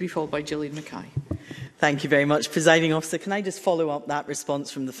Bailey, to be followed by Gillian Mackay. Thank you very much, Presiding Officer. Can I just follow up that response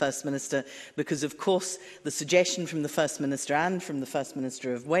from the First Minister? Because, of course, the suggestion from the First Minister and from the First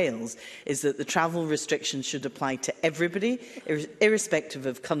Minister of Wales is that the travel restrictions should apply to everybody, irrespective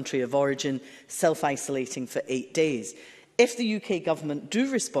of country of origin, self-isolating for 8 days. If the UK Government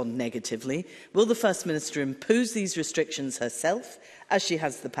do respond negatively, will the First Minister impose these restrictions herself, as she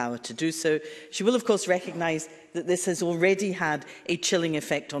has the power to do so? She will, of course, recognise that this has already had a chilling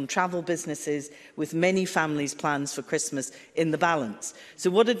effect on travel businesses, with many families' plans for Christmas in the balance.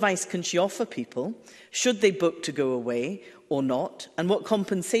 So what advice can she offer people? Should they book to go away or not? And what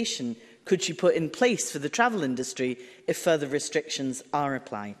compensation could she put in place for the travel industry if further restrictions are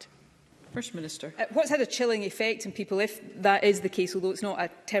applied? First Minister. What's had a chilling effect on people, if that is the case, although it's not a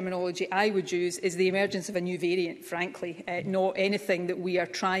terminology I would use, is the emergence of a new variant, frankly. Not anything that we are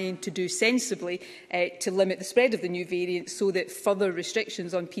trying to do sensibly to limit the spread of the new variant, so that further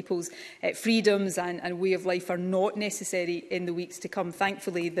restrictions on people's freedoms and way of life are not necessary in the weeks to come.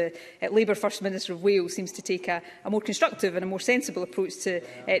 Thankfully, the Labour First Minister of Wales seems to take a more constructive and a more sensible approach to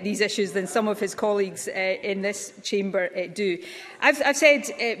these issues than some of his colleagues in this chamber do. I've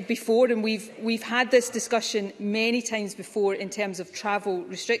said before, and we've had this discussion many times before in terms of travel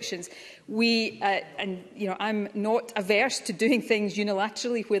restrictions. I'm not averse to doing things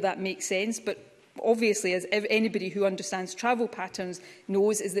unilaterally where that makes sense, but obviously, as anybody who understands travel patterns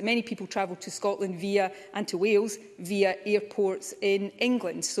knows, is that many people travel to Scotland and to Wales via airports in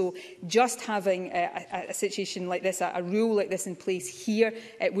England. So just having a situation like this, a rule like this in place here,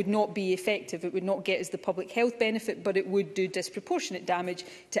 it would not be effective. It would not get us the public health benefit, but it would do disproportionate damage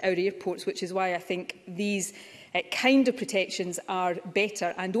to our airports, which is why I think these kind of protections are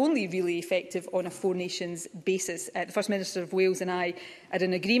better and only really effective on a four nations basis. The First Minister of Wales and I are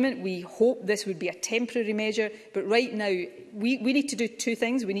in agreement. We hope this would be a temporary measure, but right now we need to do two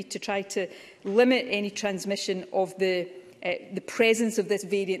things. We need to try to limit any transmission of the presence of this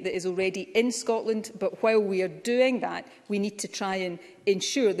variant that is already in Scotland, but while we are doing that, we need to try and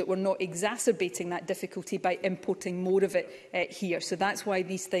ensure that we're not exacerbating that difficulty by importing more of it here. So that's why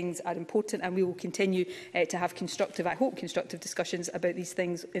these things are important, and we will continue to have constructive, I hope, constructive discussions about these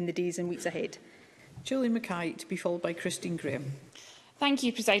things in the days and weeks ahead. Gillian Mackay, to be followed by Christine Graham. Thank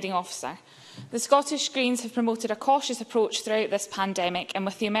you, Presiding Officer. The Scottish Greens have promoted a cautious approach throughout this pandemic, and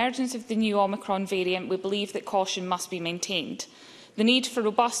with the emergence of the new Omicron variant, we believe that caution must be maintained. The need for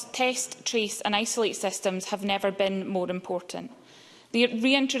robust test, trace and isolate systems have never been more important. The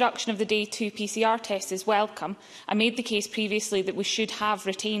reintroduction of the Day 2 PCR test is welcome. I made the case previously that we should have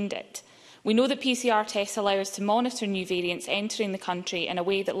retained it. We know that PCR tests allow us to monitor new variants entering the country in a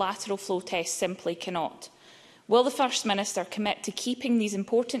way that lateral flow tests simply cannot. Will the First Minister commit to keeping these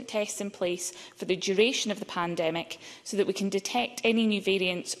important tests in place for the duration of the pandemic so that we can detect any new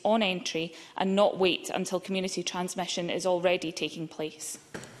variants on entry and not wait until community transmission is already taking place?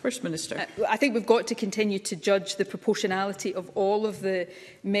 First Minister. I think we've got to continue to judge the proportionality of all of the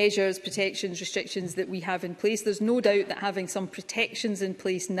measures, protections, restrictions that we have in place. There's no doubt that having some protections in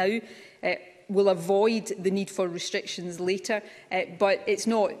place now will avoid the need for restrictions later, but it's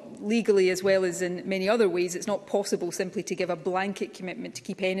not legally, as well as in many other ways, it's not possible simply to give a blanket commitment to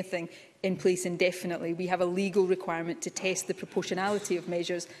keep anything in place indefinitely. We have a legal requirement to test the proportionality of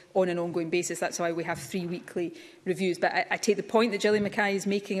measures on an ongoing basis. That's why we have 3 weekly reviews. But I take the point that Gillian Mackay is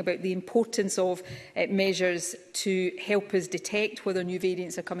making about the importance of measures to help us detect whether new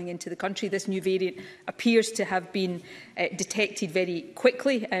variants are coming into the country. This new variant appears to have been detected very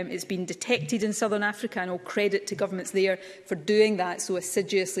quickly. It's been detected in Southern Africa, and all credit to governments there for doing that so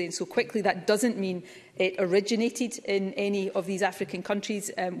assiduously and so quickly. That doesn't mean it originated in any of these African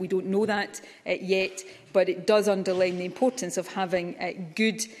countries. We don't know that yet, but it does underline the importance of having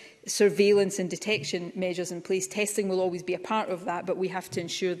good surveillance and detection measures in place. Testing will always be a part of that, but we have to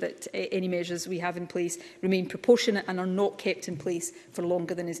ensure that any measures we have in place remain proportionate and are not kept in place for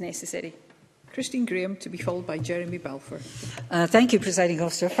longer than is necessary. Christine Graham, to be followed by Jeremy Balfour. Thank you, Presiding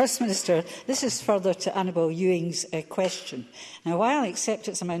Officer. First Minister, this is further to Annabel Ewing's question. Now, while I accept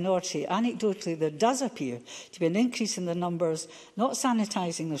it's a minority, anecdotally there does appear to be an increase in the numbers not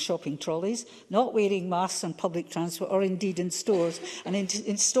sanitising their shopping trolleys, not wearing masks on public transport or indeed in stores, and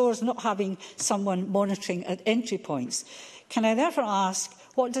in stores not having someone monitoring at entry points. Can I therefore ask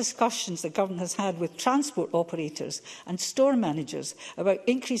what discussions the Government has had with transport operators and store managers about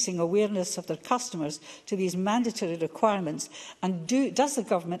increasing awareness of their customers to these mandatory requirements, and does the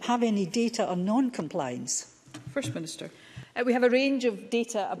Government have any data on non-compliance? First Minister. We have a range of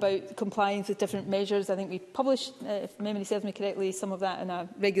data about compliance with different measures. I think we publish, if memory serves me correctly, some of that on a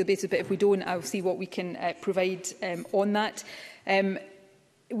regular basis, but if we don't, I'll see what we can provide on that.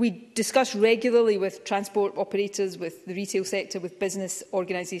 We discuss regularly with transport operators, with the retail sector, with business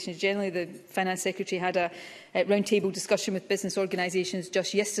organisations. Generally, the Finance Secretary had a roundtable discussion with business organisations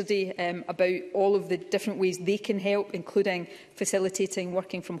just yesterday about all of the different ways they can help, including facilitating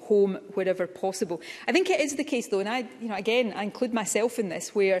working from home wherever possible. I think it is the case, though, and I include myself in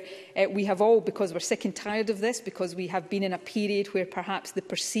this, where we have all, because we're sick and tired of this, because we have been in a period where perhaps the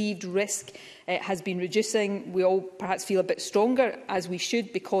perceived risk has been reducing. We all perhaps feel a bit stronger, as we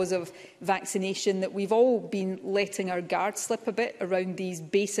should, because of vaccination, that we've all been letting our guard slip a bit around these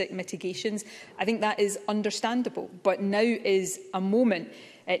basic mitigations. I think that is understandable, but now is a moment,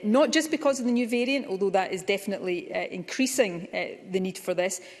 not just because of the new variant, although that is definitely increasing the need for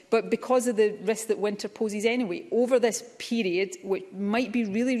this, but because of the risk that winter poses anyway. Over this period, which might be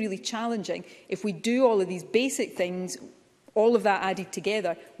really, really challenging, if we do all of these basic things, all of that added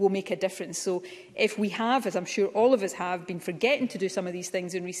together will make a difference. So if we have, as I'm sure all of us have, been forgetting to do some of these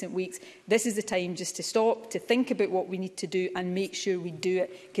things in recent weeks, this is the time just to stop, to think about what we need to do and make sure we do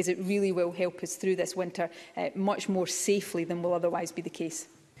it, because it really will help us through this winter much more safely than will otherwise be the case.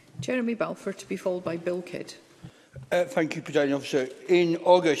 Jeremy Balfour, to be followed by Bill Kidd. Thank you, Presiding Officer. In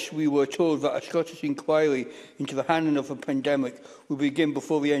August, we were told that a Scottish inquiry into the handling of a pandemic will begin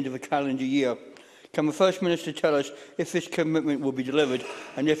before the end of the calendar year. Can the First Minister tell us if this commitment will be delivered,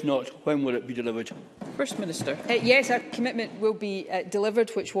 and if not, when will it be delivered? First Minister. Yes, our commitment will be delivered,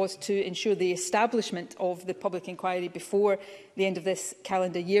 which was to ensure the establishment of the public inquiry before the end of this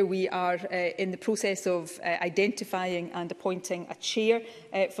calendar year. We are in the process of identifying and appointing a chair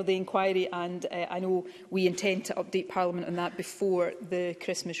for the inquiry, and I know we intend to update Parliament on that before the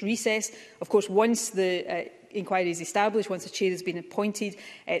Christmas recess. Of course, once the inquiry is established, once a chair has been appointed,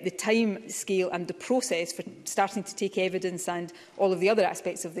 the time scale and the process for starting to take evidence and all of the other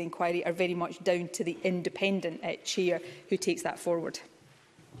aspects of the inquiry are very much down to the independent chair who takes that forward.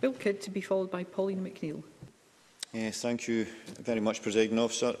 Bill Kidd, to be followed by Pauline McNeill. Yes, thank you very much, Presiding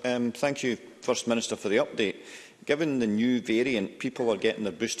Officer. Thank you, First Minister, for the update. Given the new variant, people are getting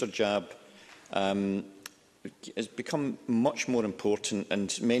their booster jab. It's become much more important,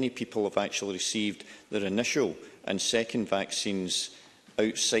 and many people have actually received their initial and second vaccines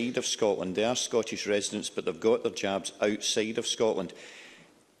outside of Scotland. They are Scottish residents, but they've got their jabs outside of Scotland.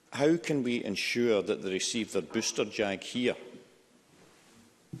 How can we ensure that they receive their booster jab here?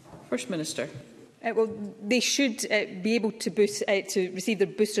 First Minister. Well, they should be able to, receive their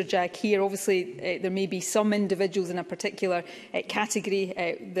booster jab here. Obviously, there may be some individuals in a particular category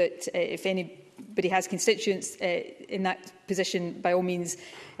that, if anybody has constituents in that position, by all means,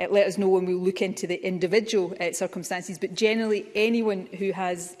 let us know and we'll look into the individual circumstances. But generally, anyone who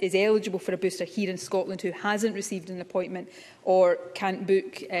is eligible for a booster here in Scotland who hasn't received an appointment or can't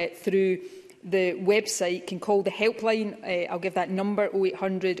book through the website can call the helpline. I'll give that number,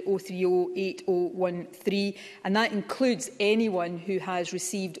 0800 030 8013, and that includes anyone who has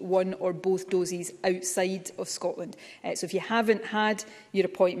received one or both doses outside of Scotland. So if you haven't had your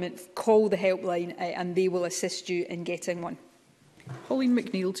appointment, call the helpline and they will assist you in getting one. Pauline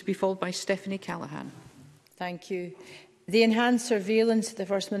McNeill, to be followed by Stephanie Callaghan. Thank you. The enhanced surveillance that the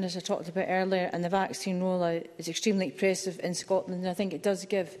First Minister talked about earlier and the vaccine rollout is extremely impressive in Scotland, and I think it does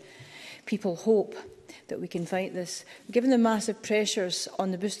give people hope that we can fight this. Given the massive pressures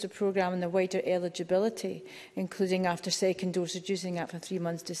on the booster programme and the wider eligibility, including after second dose reducing that from 3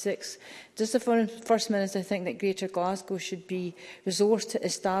 months to 6, does the First Minister think that Greater Glasgow should be resourced to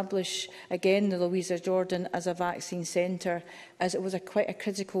establish again the Louisa Jordan as a vaccine centre, as it was quite a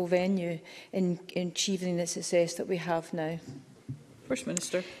critical venue in achieving the success that we have now? First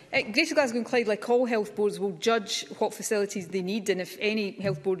Minister. Greater Glasgow and Clyde, like all health boards, will judge what facilities they need, and if any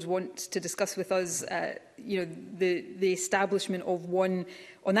health boards want to discuss with us the establishment of one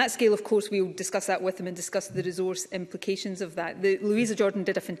on that scale, of course, we will discuss that with them and discuss the resource implications of that. The Louisa Jordan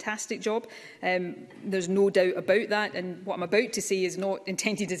did a fantastic job. There's no doubt about that. And what I'm about to say is not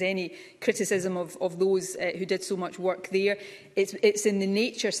intended as any criticism of those who did so much work there. It's in the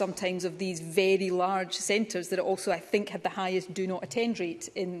nature sometimes of these very large centres that it also, I think, had the highest do not attend rate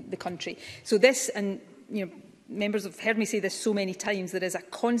in the country. So this, and members have heard me say this so many times, there is a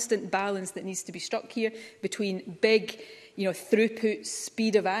constant balance that needs to be struck here between big throughput,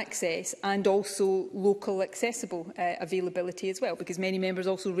 speed of access, and also local accessible availability as well, because many members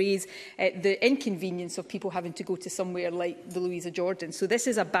also raise the inconvenience of people having to go to somewhere like the Louisa Jordan. So this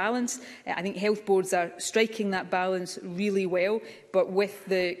is a balance. I think health boards are striking that balance really well, but with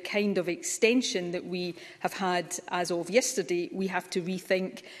the kind of extension that we have had as of yesterday, we have to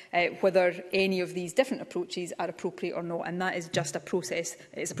rethink whether any of these different approaches are appropriate or not, and that is just a process.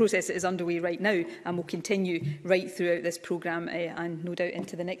 It's a process that is underway right now and will continue right throughout this programme and no doubt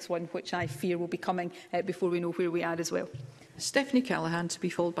into the next one, which I fear will be coming before we know where we are as well. Stephanie Callaghan, to be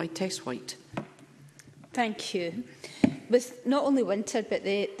followed by Tess White. Thank you. With not only winter but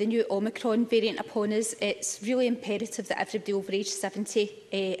the new Omicron variant upon us, it's really imperative that everybody over age 70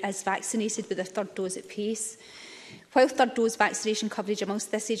 is vaccinated with their third dose at pace. While third dose vaccination coverage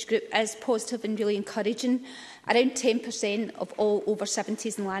amongst this age group is positive and really encouraging, around 10% of all over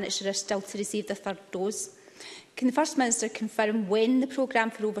 70s in Lanarkshire are still to receive their third dose. Can the First Minister confirm when the programme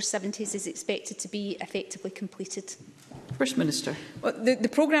for over 70s is expected to be effectively completed? First Minister. Well, the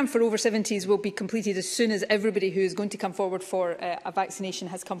programme for over 70s will be completed as soon as everybody who is going to come forward for a vaccination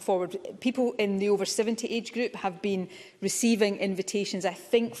has come forward. People in the over 70 age group have been receiving invitations, I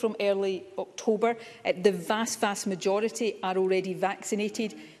think, from early October. The vast majority are already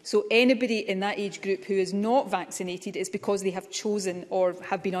vaccinated. So anybody in that age group who is not vaccinated is because they have chosen or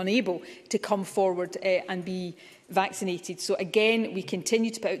have been unable to come forward and be vaccinated. So again, we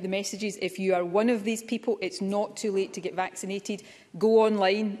continue to put out the messages. If you are one of these people, it's not too late to get vaccinated. Go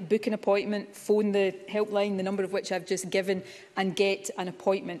online, book an appointment, phone the helpline, the number of which I've just given, and get an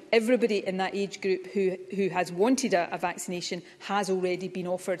appointment. Everybody in that age group who has wanted a vaccination has already been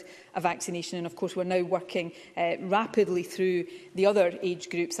offered a vaccination. And of course, we're now working rapidly through the other age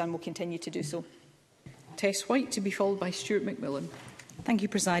groups and will continue to do so. Tess White, to be followed by Stuart McMillan. Thank you,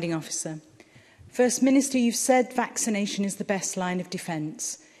 Presiding Officer. First Minister, you've said vaccination is the best line of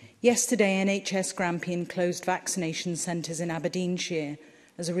defence. Yesterday, NHS Grampian closed vaccination centres in Aberdeenshire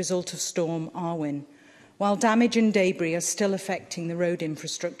as a result of Storm Arwen, while damage and debris are still affecting the road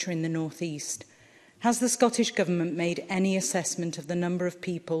infrastructure in the North East. Has the Scottish Government made any assessment of the number of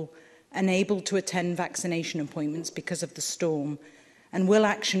people unable to attend vaccination appointments because of the storm? And will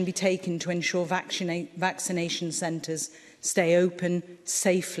action be taken to ensure vaccination centres stay open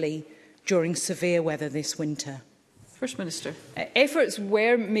safely during severe weather this winter? First Minister. Efforts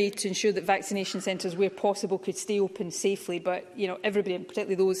were made to ensure that vaccination centres, where possible, could stay open safely. But everybody, and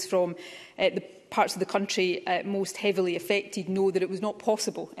particularly those from the parts of the country most heavily affected know that it was not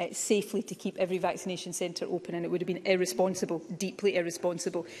possible safely to keep every vaccination centre open, and it would have been irresponsible, deeply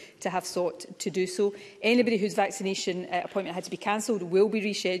irresponsible, to have sought to do so. Anybody whose vaccination appointment had to be cancelled will be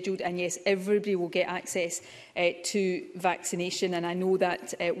rescheduled, and yes, everybody will get access to vaccination, and I know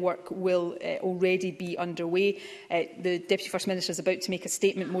that work will already be underway. The Deputy First Minister is about to make a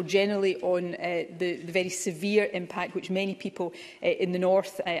statement more generally on the very severe impact which many people in the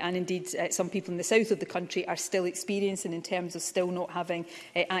north and indeed some people in the south of the country are still experiencing in terms of still not having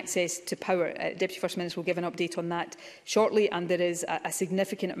access to power. Deputy First Minister will give an update on that shortly, and there is a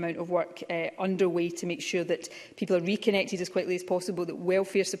significant amount of work underway to make sure that people are reconnected as quickly as possible, that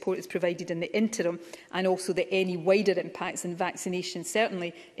welfare support is provided in the interim, and also that any wider impacts, and vaccination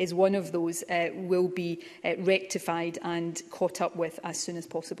certainly is one of those, will be rectified and caught up with as soon as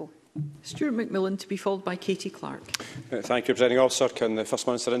possible. Stuart McMillan, to be followed by Katie Clark. Thank you, Presiding Officer. Can the First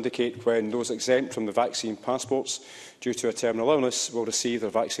Minister indicate when those exempt from the vaccine passports due to a terminal illness will receive their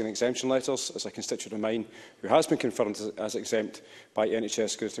vaccine exemption letters, as a constituent of mine who has been confirmed as exempt by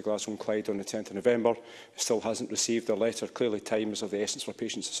NHS Greater Glasgow and Clyde on the 10th of November still hasn't received their letter? Clearly time is of the essence for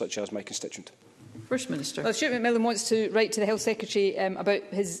patients such as my constituent. First Minister. Well, Stuart McMillan wants to write to the Health Secretary about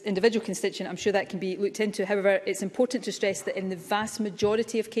his individual constituent. I'm sure that can be looked into. However, it's important to stress that in the vast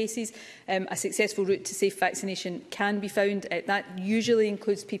majority of cases, a successful route to safe vaccination can be found. That usually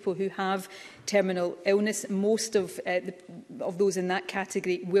includes people who have terminal illness. Most of those in that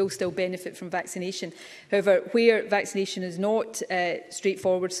category will still benefit from vaccination. However, where vaccination is not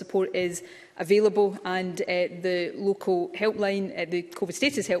straightforward, support is available, and the local helpline, the COVID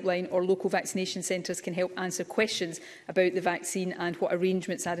status helpline or local vaccination centres can help answer questions about the vaccine and what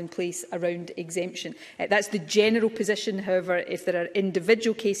arrangements are in place around exemption. That's the general position. However, if there are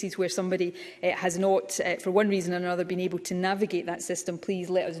individual cases where somebody has not, for one reason or another, been able to navigate that system,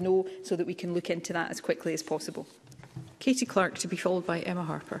 please let us know so that we can look into that as quickly as possible. Katie Clark, to be followed by Emma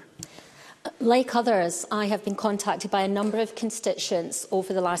Harper. Like others, I have been contacted by a number of constituents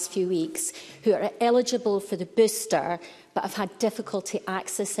over the last few weeks who are eligible for the booster but have had difficulty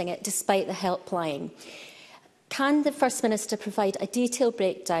accessing it despite the helpline. Can the First Minister provide a detailed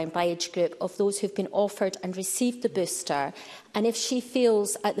breakdown by age group of those who have been offered and received the booster? And if she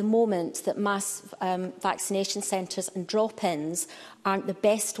feels at the moment that mass vaccination centres and drop-ins aren't the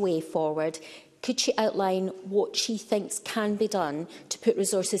best way forward, could she outline what she thinks can be done to put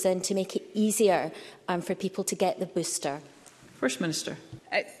resources in to make it easier for people to get the booster? First Minister.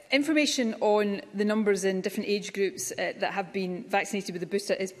 Information on the numbers in different age groups that have been vaccinated with the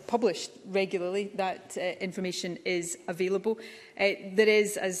booster is published regularly. That information is available. There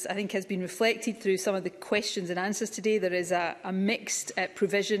is, as I think has been reflected through some of the questions and answers today, there is a mixed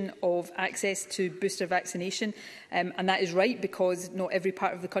provision of access to booster vaccination. And that is right, because not every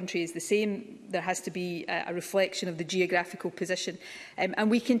part of the country is the same. There has to be a reflection of the geographical position. And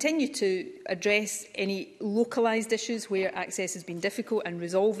we continue to address any localised issues where access has been difficult and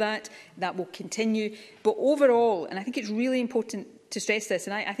resolve that. That will continue. But overall, and I think it's really important to stress this,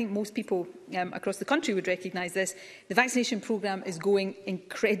 and I think most people across the country would recognise this, the vaccination programme is going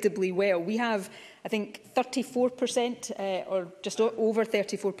incredibly well. We have, I think, 34% or just over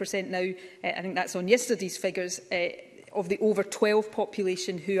 34% now, I think that's on yesterday's figures, of the over 12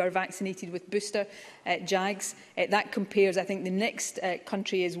 population who are vaccinated with booster JAGs. That compares, I think the next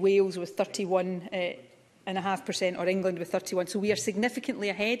country is Wales with 31.5% or England with 31%. So we are significantly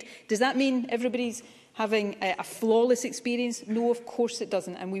ahead. Does that mean everybody's having a flawless experience? No, of course it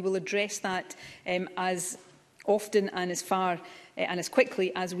doesn't, and we will address that as often and as far and as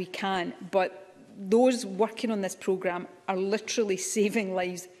quickly as we can. But those working on this programme are literally saving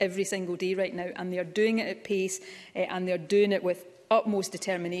lives every single day right now, and they are doing it at pace and they are doing it with utmost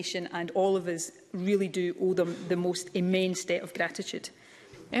determination, and all of us really do owe them the most immense debt of gratitude.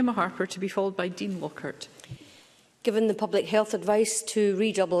 Emma Harper, to be followed by Dean Lockhart. Given the public health advice to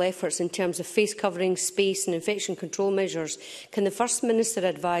redouble efforts in terms of face covering, space and infection control measures, can the First Minister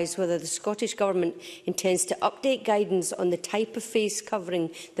advise whether the Scottish Government intends to update guidance on the type of face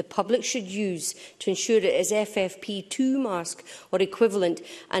covering the public should use to ensure it is FFP2 mask or equivalent,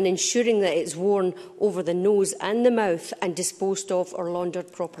 and ensuring that it is worn over the nose and the mouth and disposed of or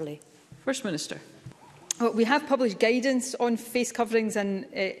laundered properly? First Minister. Well, we have published guidance on face coverings, and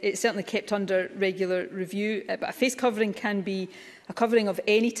it's certainly kept under regular review. But a face covering can be a covering of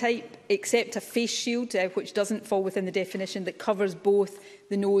any type except a face shield, which doesn't fall within the definition, that covers both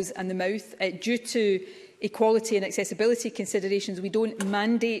the nose and the mouth. Due to equality and accessibility considerations, we don't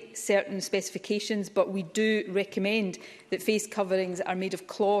mandate certain specifications, but we do recommend that face coverings are made of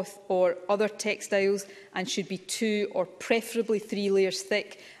cloth or other textiles and should be 2 or preferably 3 layers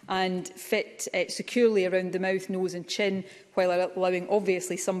thick and fit securely around the mouth, nose and chin, while allowing,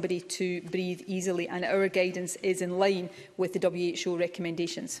 obviously, somebody to breathe easily. And our guidance is in line with the WHO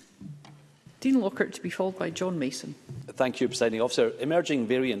recommendations. Dean Lockhart, to be followed by John Mason. Thank you, Presiding Officer. Emerging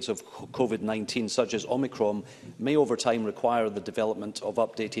variants of COVID-19, such as Omicron, may over time require the development of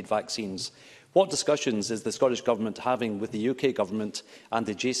updated vaccines. What discussions is the Scottish Government having with the UK Government and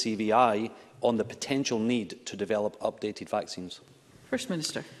the JCVI on the potential need to develop updated vaccines? First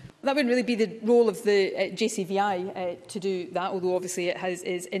Minister. That wouldn't really be the role of the JCVI to do that, although obviously it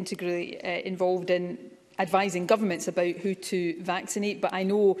is integrally involved in advising governments about who to vaccinate. But I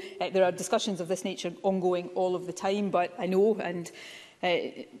know there are discussions of this nature ongoing all of the time, but I know, and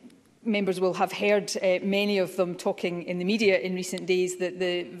members will have heard many of them talking in the media in recent days, that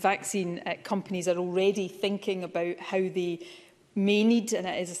the vaccine companies are already thinking about how they may need, and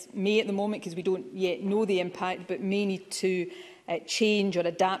it is may at the moment because we don't yet know the impact, but may need to change or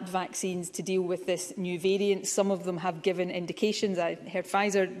adapt vaccines to deal with this new variant. Some of them have given indications, I heard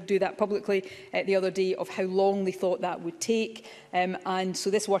Pfizer do that publicly the other day, of how long they thought that would take. And so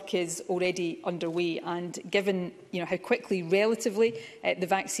this work is already underway. And given how quickly, relatively, the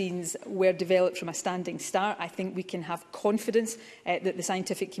vaccines were developed from a standing start, I think we can have confidence that the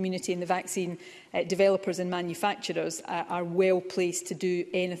scientific community and the vaccine developers and manufacturers are well placed to do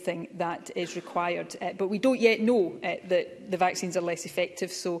anything that is required. But we don't yet know that the vaccines are less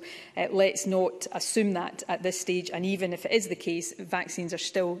effective, so let's not assume that at this stage. And even if it is the case, vaccines are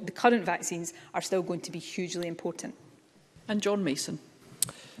still, the current vaccines are still going to be hugely important. And John Mason.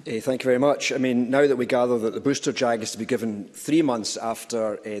 Thank you very much. I mean, now that we gather that the booster jag is to be given 3 months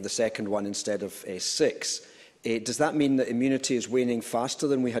after the second one instead of 6, does that mean that immunity is waning faster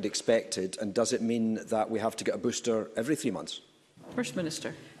than we had expected? And does it mean that we have to get a booster every 3 months? First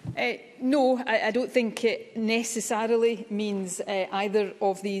Minister. No, I don't think it necessarily means either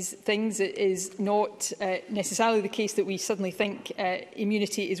of these things. It is not necessarily the case that we suddenly think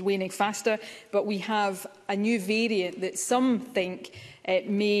immunity is waning faster, but we have a new variant that some think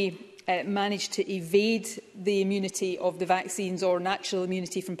may manage to evade the immunity of the vaccines or natural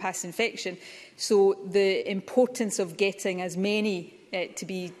immunity from past infection. So the importance of getting as many to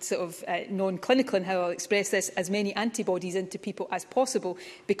be sort of non-clinical in how I'll express this, as many antibodies into people as possible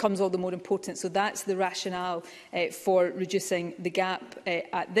becomes all the more important. So that's the rationale for reducing the gap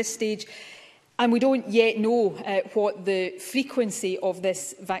at this stage. And we don't yet know what the frequency of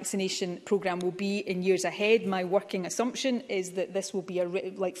this vaccination programme will be in years ahead. My working assumption is that this will be,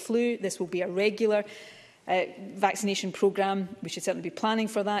 like flu, this will be a regular vaccination programme. We should certainly be planning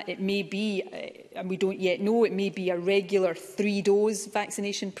for that. It may be, and we don't yet know, it may be a regular 3-dose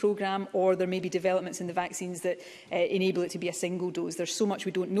vaccination programme, or there may be developments in the vaccines that enable it to be a single dose. There's so much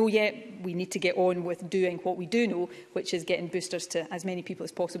we don't know yet. We need to get on with doing what we do know, which is getting boosters to as many people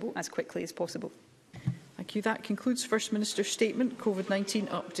as possible, as quickly as possible. Thank you. That concludes First Minister's statement. COVID-19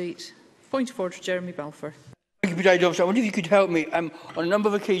 update. Point of order, Jeremy Balfour. Thank you, President Officer. I wonder if you could help me. On a number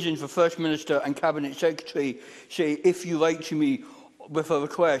of occasions, the First Minister and Cabinet Secretary say, if you write to me with a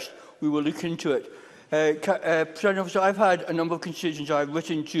request, we will look into it. President Officer, I've had a number of constituents I've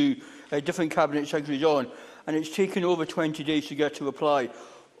written to different Cabinet Secretaries on, and it's taken over 20 days to get a reply,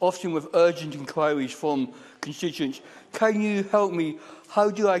 often with urgent inquiries from constituents. Can you help me?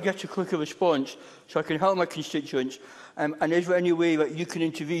 How do I get a quicker response so I can help my constituents? And is there any way that you can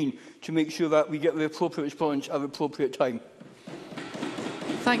intervene to make sure that we get the appropriate response at the appropriate time?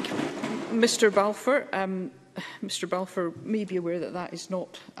 Thank you, Mr Balfour. Mr Balfour may be aware that that is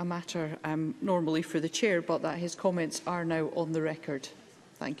not a matter normally for the Chair, but that his comments are now on the record.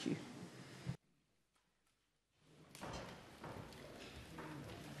 Thank you.